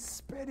gosh, he's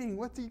spitting.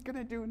 What's he going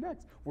to do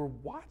next? We're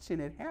watching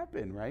it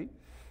happen, right?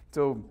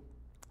 So,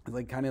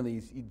 like, kind of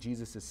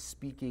Jesus is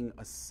speaking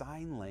a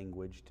sign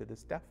language to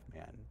this deaf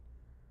man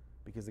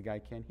because the guy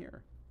can't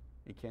hear.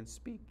 He can't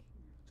speak.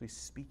 So he's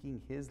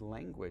speaking his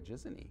language,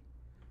 isn't he?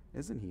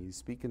 He's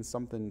speaking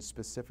something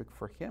specific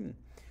for him.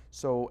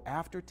 So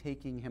after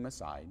taking him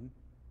aside,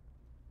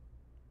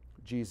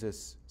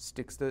 Jesus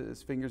sticks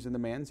his fingers in the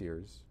man's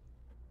ears.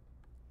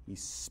 He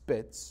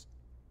spits.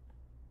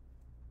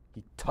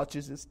 He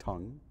touches his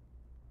tongue.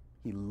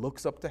 He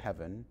looks up to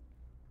heaven.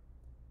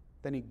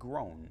 Then he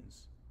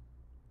groans.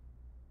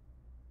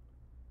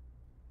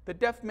 The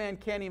deaf man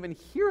can't even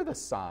hear the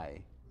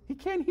sigh. He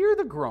can't hear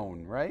the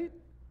groan, right?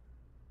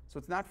 So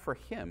it's not for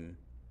him,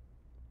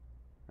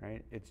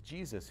 right? It's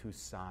Jesus who's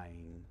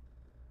sighing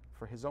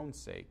for his own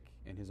sake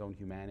and his own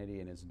humanity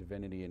and his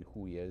divinity and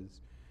who he is.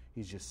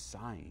 He's just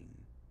sighing.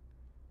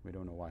 We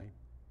don't know why.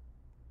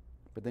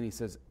 But then he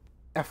says,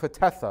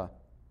 Ephathetha.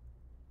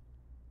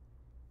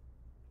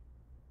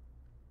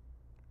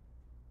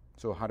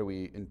 So how do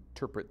we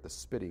interpret the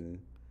spitting?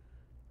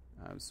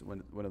 So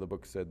one of the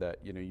books said that,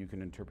 you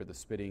can interpret the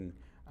spitting,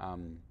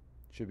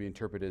 should be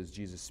interpreted as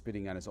Jesus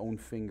spitting on his own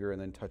finger and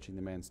then touching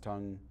the man's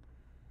tongue.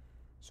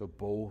 So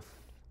both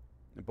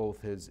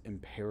his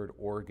impaired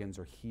organs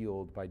are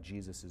healed by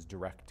Jesus'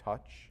 direct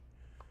touch.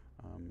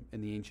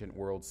 In the ancient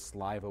world,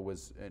 saliva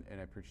was,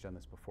 and I preached on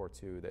this before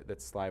too,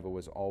 that saliva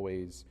was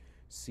always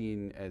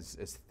seen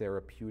as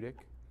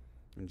therapeutic.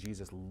 And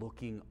Jesus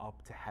looking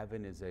up to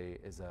heaven is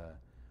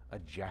a a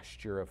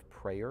gesture of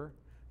prayer.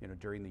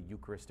 During the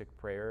Eucharistic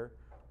prayer,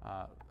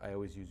 I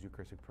always use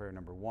Eucharistic prayer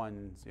number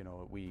 1.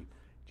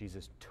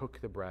 Jesus took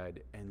the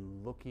bread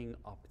and looking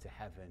up to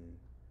heaven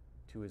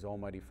to his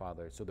Almighty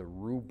Father. So the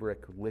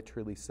rubric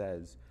literally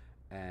says,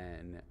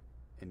 and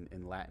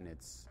in Latin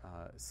it's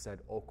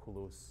sed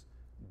oculus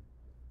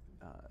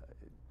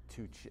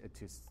to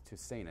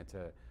cena,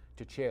 to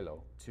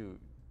cielo, to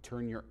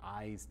turn your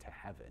eyes to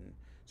heaven.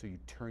 So you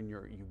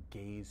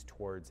gaze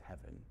towards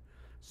heaven.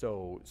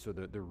 So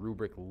the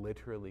rubric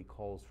literally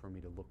calls for me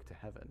to look to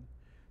heaven,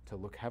 to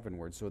look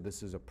heavenward. So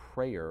this is a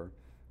prayer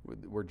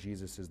where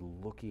Jesus is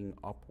looking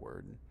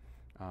upward.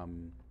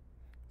 And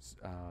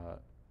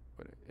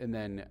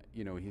then,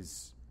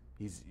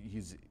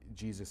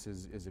 Jesus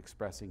is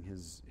expressing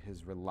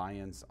his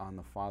reliance on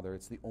the Father.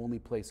 It's the only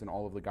place in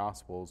all of the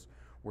Gospels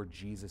where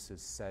Jesus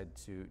is said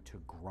to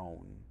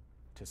groan,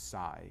 to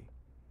sigh.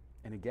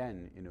 And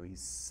again, he's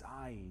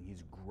sighing,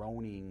 he's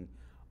groaning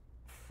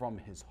from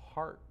his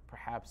heart,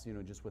 perhaps,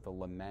 just with a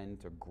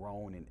lament, a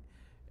groan.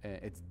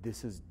 And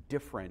this is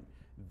different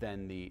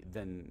than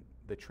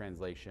the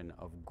translation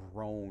of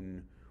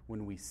groan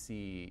when we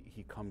see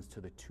he comes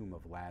to the tomb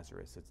of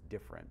Lazarus. It's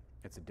different.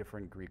 It's a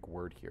different Greek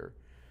word here.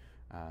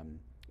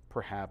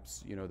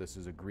 Perhaps, this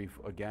is a grief,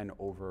 again,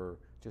 over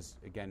just,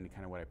 again,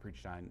 kind of what I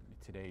preached on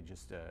today,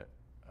 just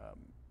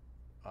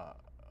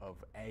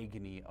of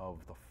agony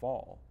of the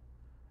fall,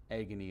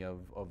 agony of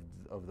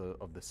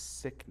the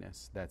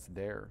sickness that's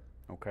there,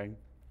 okay?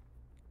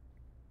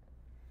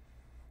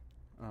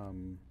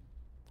 I'm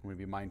going to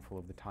be mindful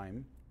of the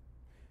time.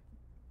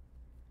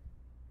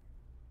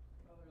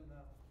 Other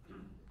than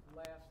the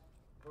last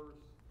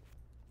verse,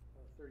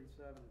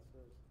 37, it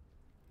says,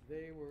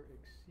 they were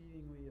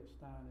exceedingly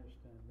astonished,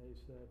 and they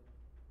said,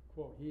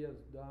 quote, he has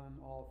done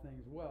all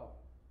things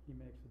well. He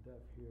makes the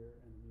deaf hear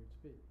and the mute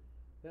speak.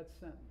 That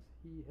sentence,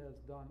 he has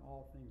done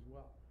all things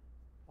well.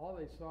 All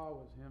they saw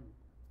was him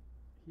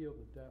heal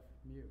the deaf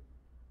mute.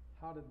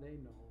 How did they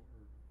know,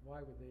 or why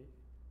would they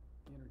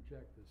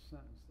interject this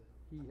sentence that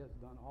he has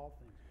done all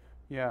things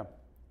well?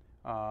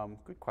 Yeah,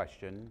 good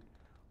question.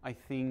 I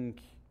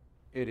think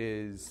it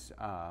is,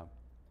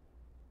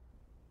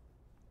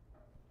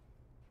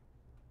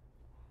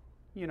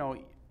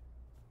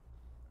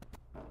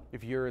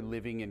 if you're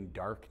living in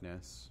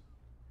darkness,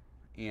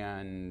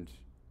 and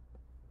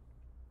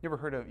you ever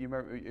heard of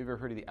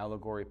the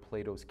allegory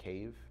Plato's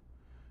Cave?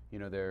 I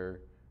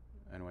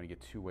don't want to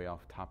get too way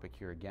off topic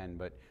here again,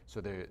 but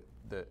so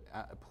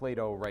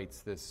Plato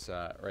writes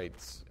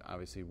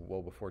obviously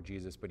well before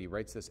Jesus, but he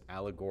writes this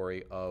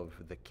allegory of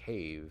the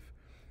cave,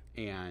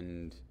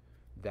 and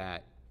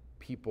that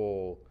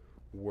people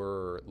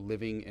were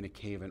living in a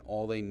cave and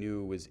all they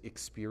knew was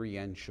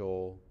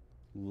experiential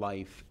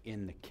life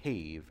in the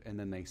cave, and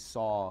then they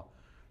saw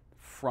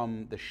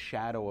from the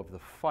shadow of the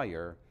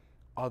fire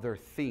other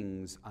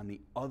things on the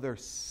other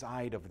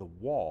side of the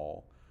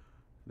wall.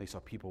 They saw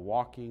people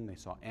walking, they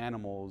saw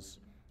animals,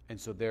 and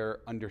so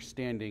their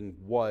understanding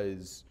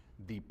was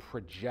the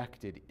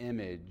projected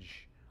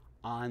image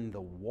on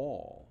the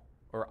wall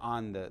or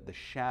on the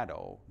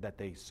shadow that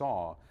they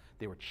saw.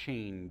 They were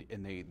chained,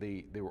 and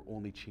they were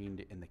only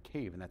chained in the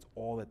cave, and that's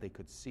all that they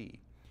could see.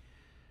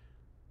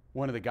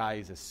 One of the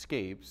guys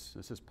escapes.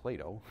 This is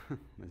Plato.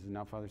 This is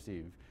not Father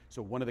Steve.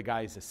 So one of the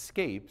guys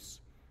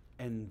escapes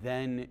and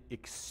then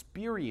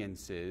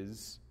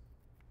experiences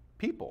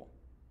people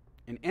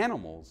and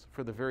animals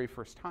for the very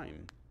first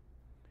time.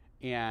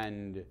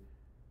 And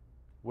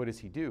what does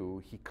he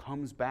do? He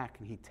comes back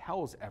and he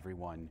tells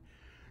everyone,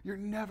 you're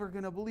never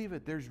going to believe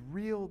it. There's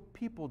real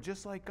people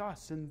just like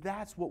us, and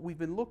that's what we've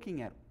been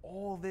looking at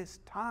all this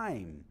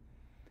time.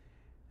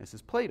 This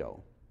is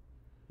Plato,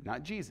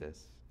 not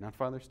Jesus, not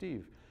Father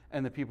Steve.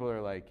 And the people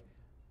are like,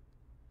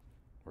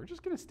 we're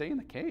just going to stay in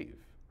the cave.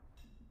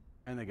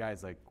 And the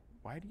guy's like,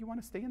 why do you want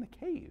to stay in the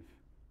cave?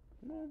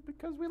 Well,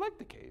 because we like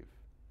the cave.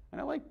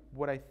 And I like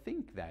what I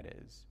think that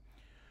is.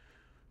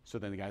 So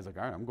then the guy's like,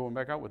 all right, I'm going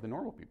back out with the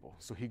normal people.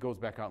 So he goes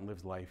back out and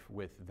lives life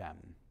with them.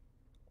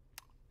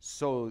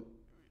 So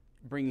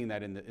bringing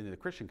that into the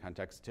Christian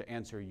context, to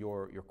answer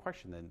your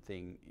question then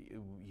thing,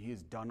 he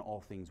has done all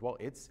things well.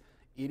 It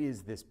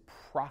is this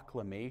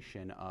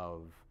proclamation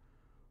of,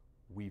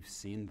 we've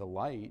seen the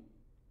light.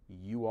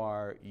 You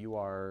are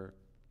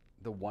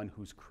the one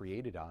who's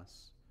created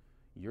us.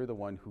 You're the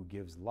one who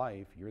gives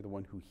life. You're the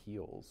one who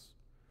heals.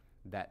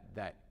 That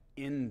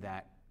in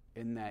that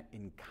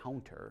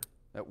encounter,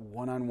 that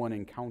one-on-one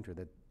encounter,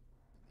 that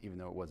even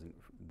though it wasn't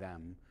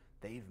them,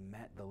 they've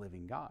met the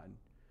living God.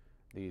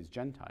 These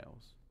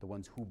Gentiles, the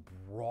ones who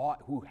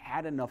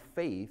had enough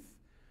faith,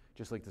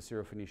 just like the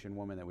Syrophoenician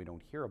woman that we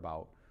don't hear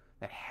about,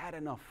 that had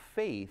enough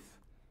faith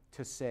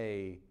to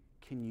say,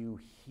 can you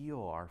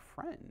heal our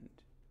friend?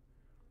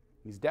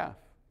 He's deaf,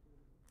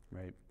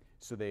 right?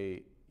 So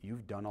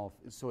you've done all.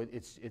 So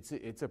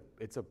it's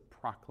a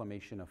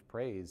proclamation of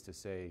praise to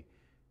say,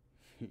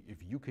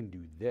 if you can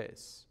do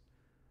this,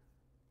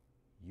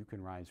 you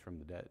can rise from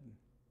the dead.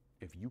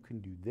 If you can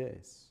do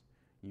this,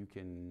 you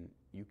can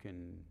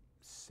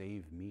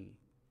save me.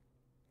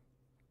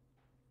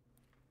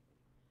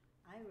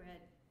 I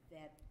read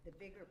that the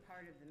bigger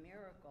part of the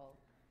miracle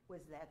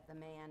was that the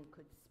man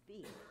could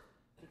speak,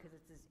 because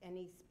it's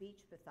any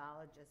speech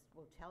pathologist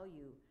will tell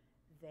you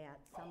that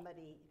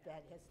somebody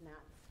that has not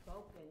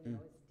spoken,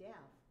 is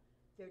deaf,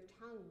 their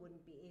tongue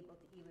wouldn't be able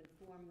to even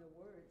form the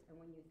words. And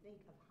when you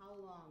think of how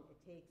long it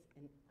takes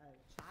a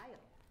child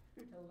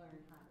to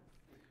learn how to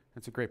speak.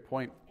 That's a great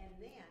point. And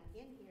then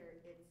in here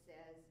it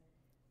says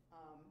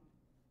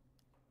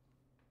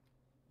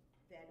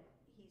that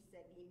he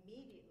said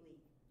immediately,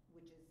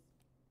 which is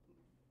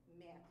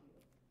Matthew,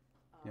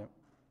 Yep.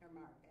 or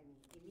Mark,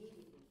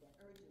 immediately, the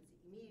urgency,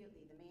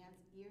 immediately the man's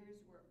ears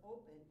were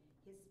open,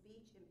 his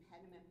speech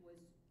impediment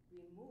was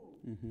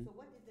removed. Mhm. So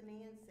what did the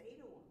man say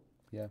to him?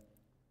 Yeah.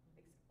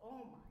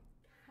 Oh my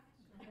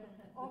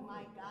gosh, oh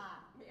my God,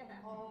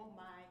 oh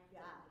my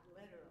God,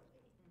 literally.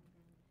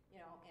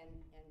 And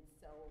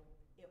so,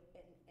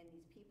 and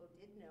these people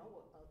did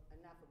know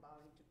enough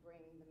about him to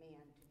bring the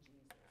man to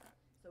Jesus.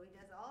 So he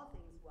does all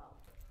things well.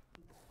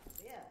 He does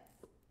this.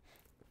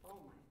 Oh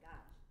my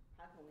gosh,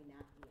 how can we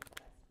not be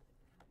impressed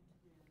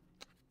with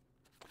that?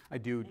 I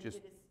do And just.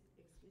 it is,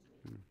 excuse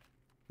me,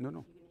 No.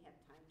 you're going to have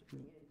time to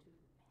bring it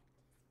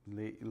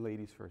into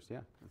Ladies first,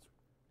 yeah.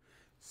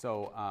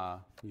 So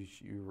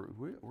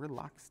we're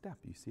lockstep.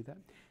 You see that?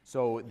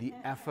 So the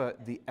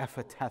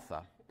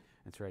ephathetha,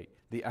 that's right.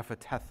 The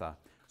ephathetha.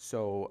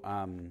 So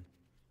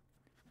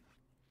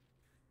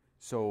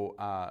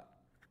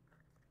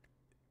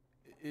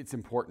it's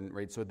important,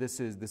 right? So this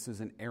is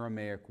an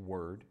Aramaic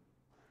word.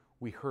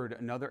 We heard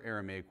another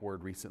Aramaic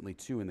word recently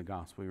too in the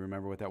gospel. You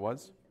remember what that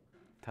was?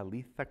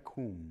 Talitha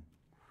kum,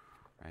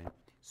 right?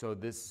 So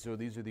these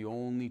are the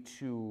only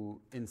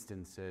two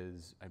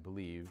instances, I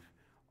believe,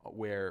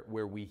 where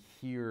we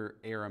hear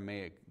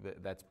Aramaic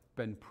that's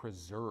been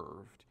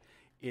preserved.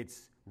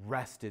 It's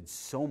rested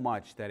so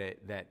much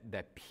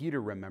that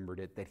Peter remembered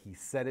it, that he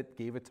said it,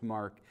 gave it to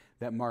Mark,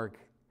 that Mark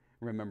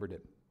remembered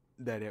it,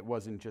 that it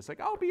wasn't just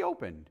like, I'll be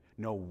opened.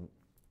 No,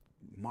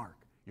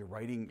 Mark, you're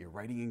writing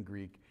in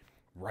Greek,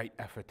 write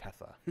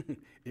ephathetha.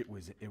 It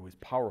was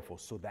powerful.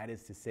 So that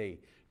is to say,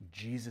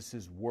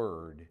 Jesus'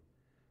 word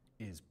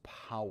is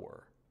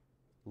power.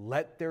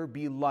 Let there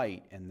be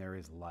light, and there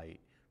is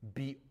light.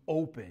 Be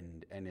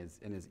opened, and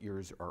his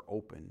ears are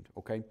opened.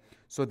 Okay,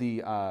 so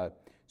the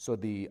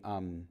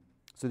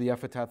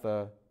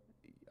ephathetha,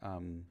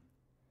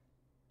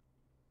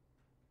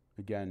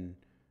 again.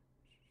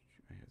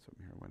 I had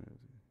something here. What is it?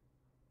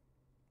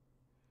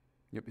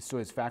 Yep. So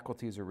his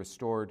faculties are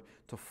restored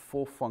to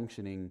full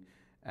functioning,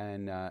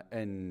 and that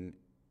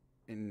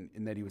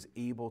he was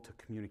able to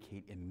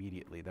communicate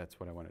immediately. That's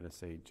what I wanted to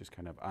say, just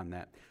kind of on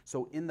that.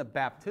 So in the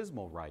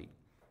baptismal rite,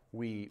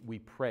 we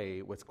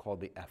pray what's called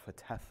the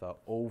ephathetha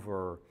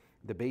over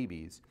the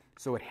babies.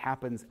 So it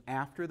happens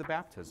after the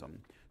baptism.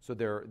 So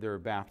they're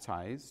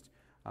baptized.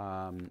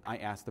 I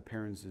asked the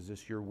parents, is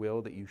this your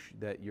will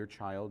that your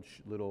child,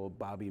 little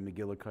Bobby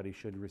McGillicuddy,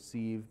 should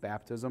receive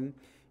baptism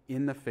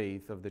in the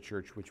faith of the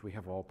church which we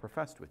have all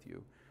professed with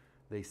you?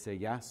 They say,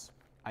 yes,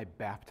 I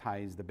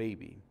baptize the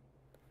baby.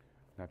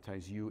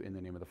 Baptize you in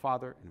the name of the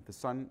Father, and of the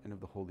Son, and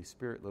of the Holy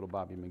Spirit, little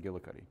Bobby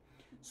McGillicuddy.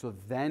 So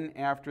then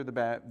after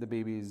the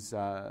baby's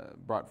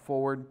brought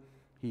forward,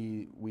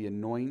 we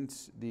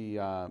anoint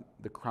the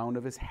crown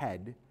of his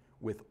head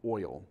with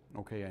oil.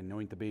 Okay,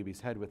 anoint the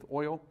baby's head with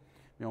oil.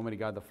 May Almighty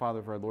God, the Father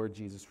of our Lord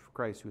Jesus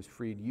Christ, who has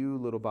freed you,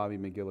 little Bobby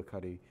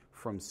McGillicuddy,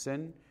 from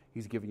sin.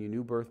 He's given you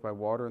new birth by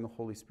water and the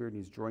Holy Spirit,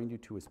 and he's joined you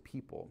to his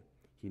people.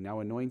 He now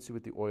anoints you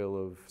with the oil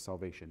of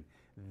salvation.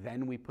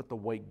 Then we put the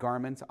white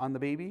garments on the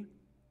baby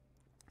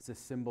to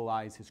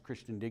symbolize his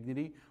Christian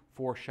dignity,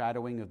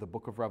 foreshadowing of the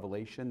book of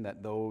Revelation,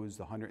 that those,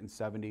 the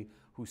 170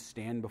 who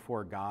stand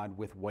before God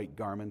with white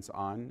garments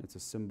on, it's a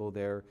symbol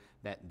there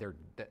that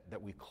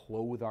we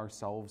clothe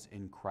ourselves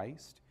in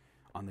Christ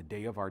on the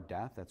day of our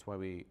death. That's why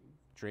we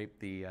drape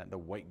the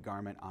white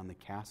garment on the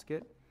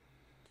casket.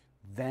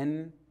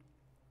 Then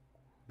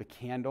the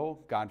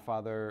candle,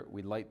 Godfather,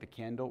 we light the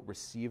candle,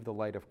 receive the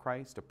light of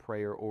Christ, a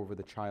prayer over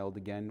the child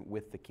again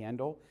with the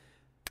candle.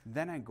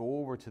 Then I go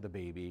over to the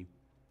baby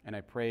and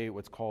I pray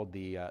what's called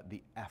the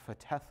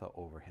ephathetha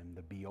over him,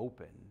 the be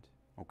opened,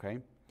 okay?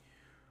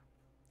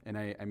 And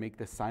I make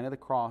the sign of the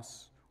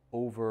cross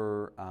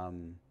over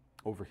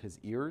his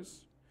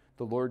ears.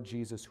 The Lord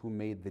Jesus, who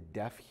made the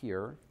deaf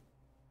hear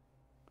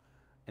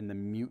and the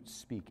mute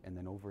speak, and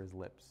then over his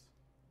lips.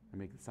 I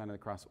make the sign of the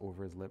cross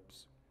over his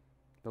lips.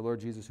 The Lord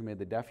Jesus, who made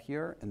the deaf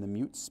hear and the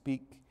mute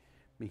speak,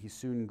 may he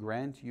soon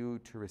grant you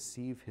to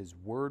receive his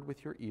word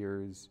with your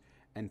ears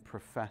and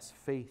profess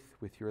faith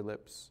with your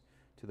lips,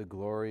 to the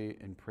glory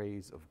and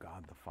praise of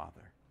God the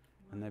Father.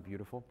 Isn't that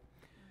beautiful?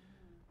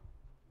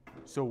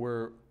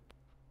 So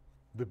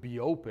the be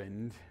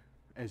opened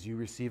as you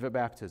receive at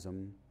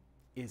baptism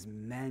is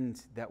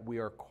meant that we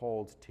are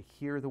called to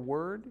hear the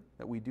word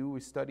that we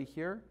study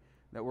here,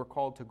 that we're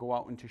called to go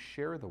out and to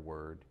share the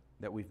word,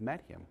 that we've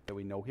met him, that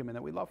we know him, and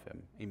that we love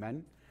him.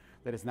 Amen?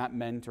 That it's not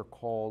meant or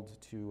called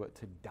to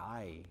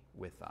die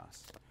with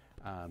us,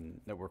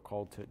 that we're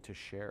called to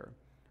share.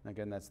 And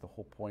again, that's the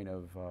whole point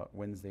of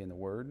Wednesday in the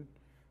Word.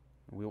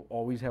 We'll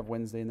always have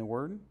Wednesday in the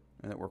Word,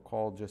 and that we're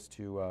called just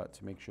to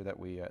make sure that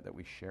we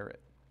share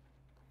it.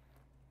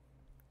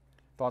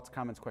 Thoughts,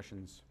 comments,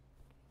 questions?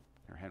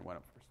 Your hand went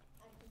up first.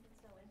 I think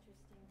it's so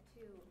interesting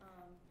too,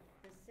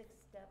 the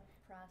 6-step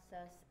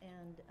process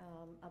and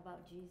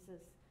about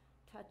Jesus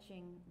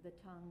touching the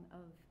tongue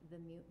of the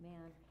mute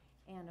man.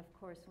 And of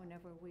course,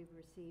 whenever we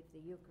receive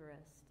the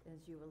Eucharist,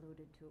 as you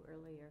alluded to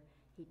earlier,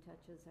 he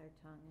touches our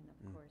tongue, and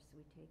of course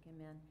we take him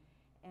in,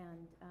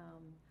 and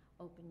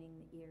opening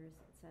the ears,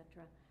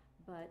 etc.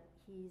 But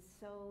he's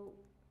so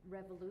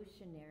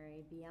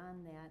revolutionary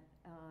beyond that,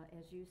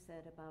 as you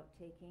said, about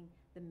taking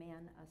the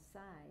man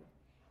aside.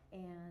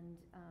 And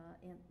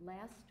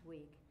last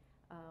week,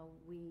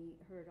 we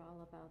heard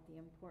all about the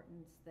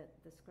importance that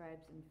the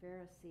scribes and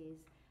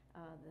Pharisees,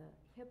 the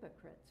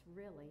hypocrites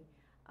really,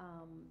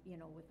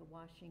 with the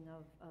washing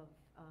of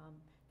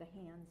the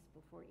hands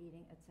before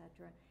eating,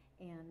 etc.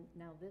 And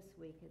now this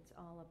week, it's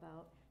all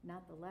about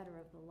not the letter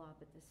of the law,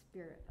 but the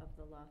spirit of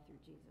the law through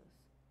Jesus.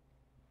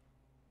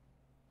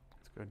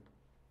 That's good.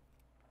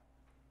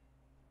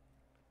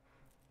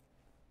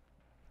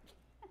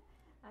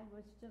 I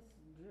was just,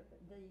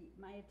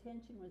 my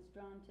attention was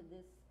drawn to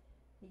this.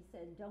 He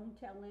said, don't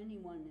tell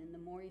anyone. And the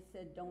more he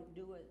said, don't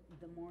do it,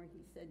 the more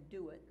he said,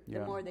 do it. Yeah.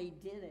 The more they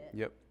did it.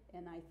 Yep.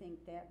 And I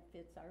think that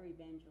fits our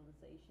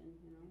evangelization,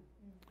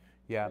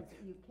 Yeah.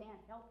 Because you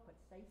can't help but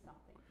say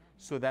something.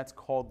 So that's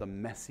called the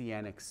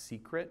Messianic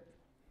secret.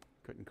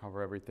 Couldn't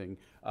cover everything.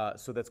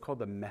 So that's called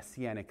the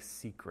Messianic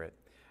secret.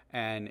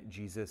 And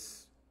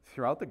Jesus,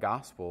 throughout the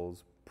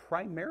Gospels,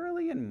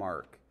 primarily in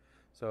Mark,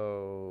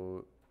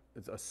 so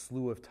it's a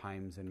slew of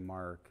times in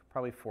Mark,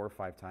 probably 4 or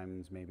 5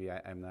 times maybe,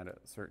 I'm not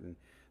certain,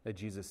 that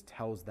Jesus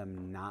tells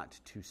them not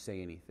to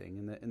say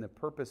anything. And the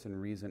purpose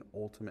and reason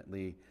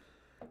ultimately,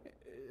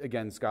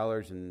 again,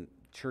 scholars and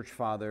church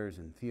fathers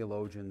and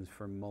theologians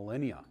for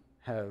millennia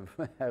have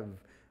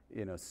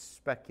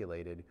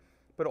speculated.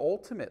 But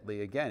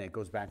ultimately, again, it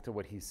goes back to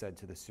what he said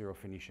to the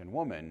Syrophoenician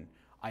woman,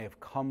 I have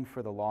come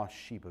for the lost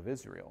sheep of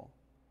Israel.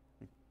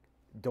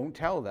 Don't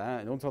tell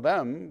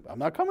them, I'm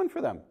not coming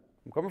for them.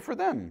 I'm coming for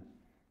them,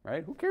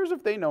 right? Who cares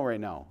if they know right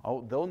now?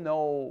 They'll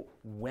know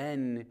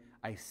when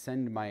I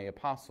send my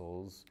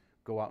apostles,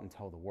 go out and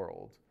tell the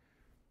world.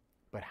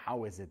 But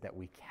how is it that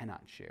we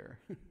cannot share?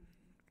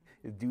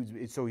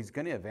 So he's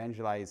going to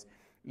evangelize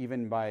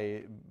even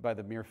by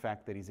the mere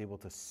fact that he's able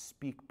to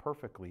speak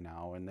perfectly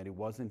now and that he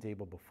wasn't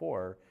able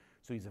before.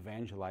 So he's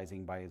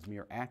evangelizing by his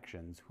mere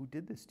actions. Who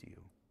did this to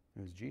you?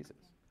 It was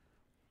Jesus.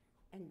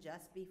 And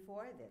just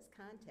before this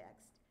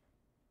context,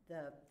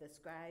 the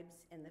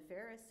scribes and the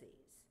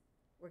Pharisees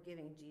were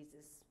giving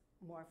Jesus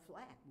more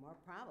flack, more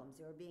problems.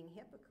 They were being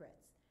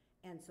hypocrites.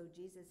 And so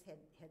Jesus had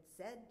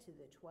said to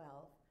the 12,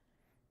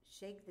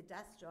 shake the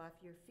dust off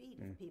your feet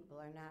if people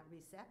are not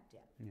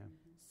receptive. Yeah.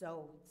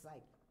 So it's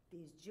like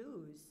these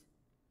Jews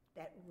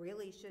that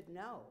really should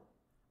know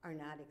are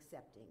not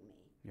accepting me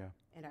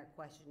and are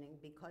questioning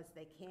because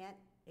they can't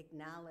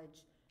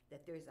acknowledge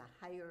that there's a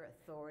higher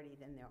authority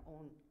than their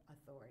own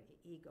authority,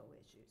 ego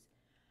issues.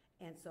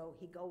 And so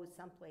he goes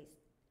someplace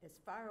as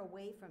far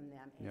away from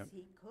them as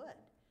he could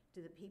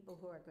to the people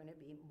who are going to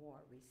be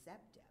more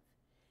receptive.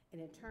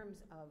 And in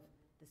terms of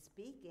the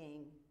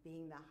speaking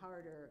being the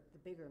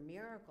bigger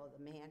miracle,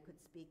 the man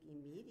could speak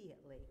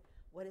immediately.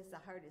 What is the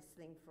hardest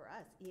thing for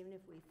us? Even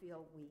if we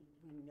feel we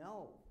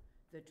know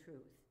the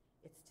truth,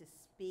 it's to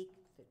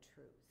speak the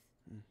truth.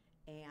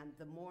 And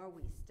the more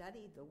we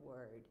study the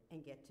word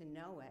and get to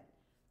know it,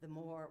 the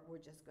more we're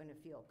just going to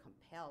feel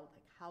compelled,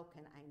 like, how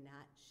can I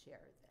not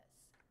share this?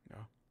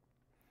 Yeah.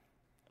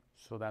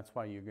 So that's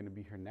why you're going to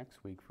be here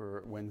next week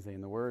for Wednesday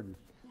in the Word.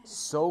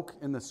 Soak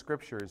in the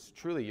Scriptures,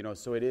 truly.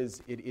 So it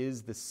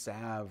is the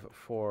salve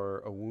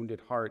for a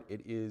wounded heart.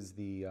 It is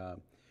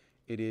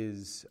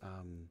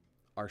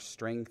our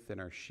strength and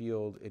our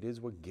shield. It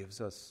is what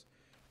gives us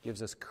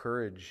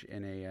courage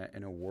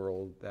in a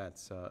world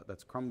that's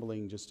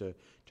crumbling. Just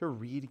to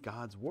read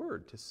God's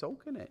Word, to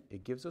soak in it.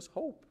 It gives us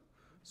hope.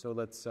 So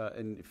let's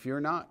and fear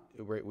not.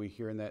 Right, we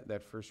hear in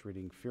that first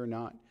reading, fear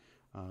not.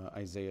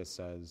 Isaiah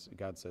says,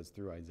 God says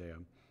through Isaiah,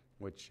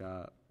 which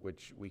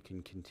we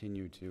can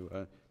continue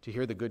to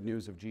hear the good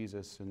news of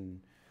Jesus. And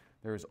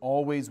there's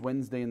always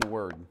Wednesday in the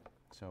Word.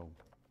 So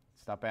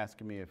stop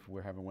asking me if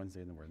we're having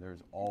Wednesday in the Word.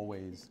 There's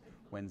always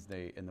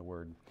Wednesday in the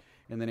Word.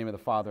 In the name of the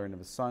Father, and of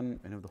the Son,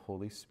 and of the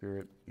Holy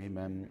Spirit.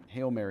 Amen.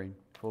 Hail Mary,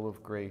 full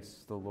of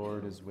grace, the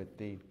Lord is with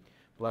thee.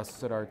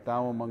 Blessed art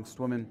thou amongst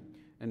women,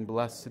 and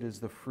blessed is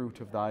the fruit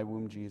of thy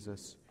womb,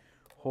 Jesus.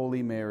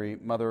 Holy Mary,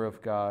 Mother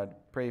of God,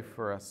 pray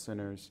for us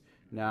sinners,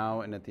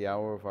 now and at the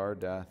hour of our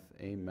death.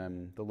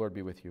 Amen. The Lord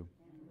be with you.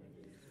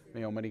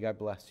 May Almighty God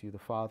bless you, the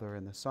Father,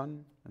 and the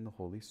Son, and the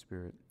Holy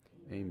Spirit.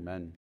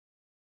 Amen.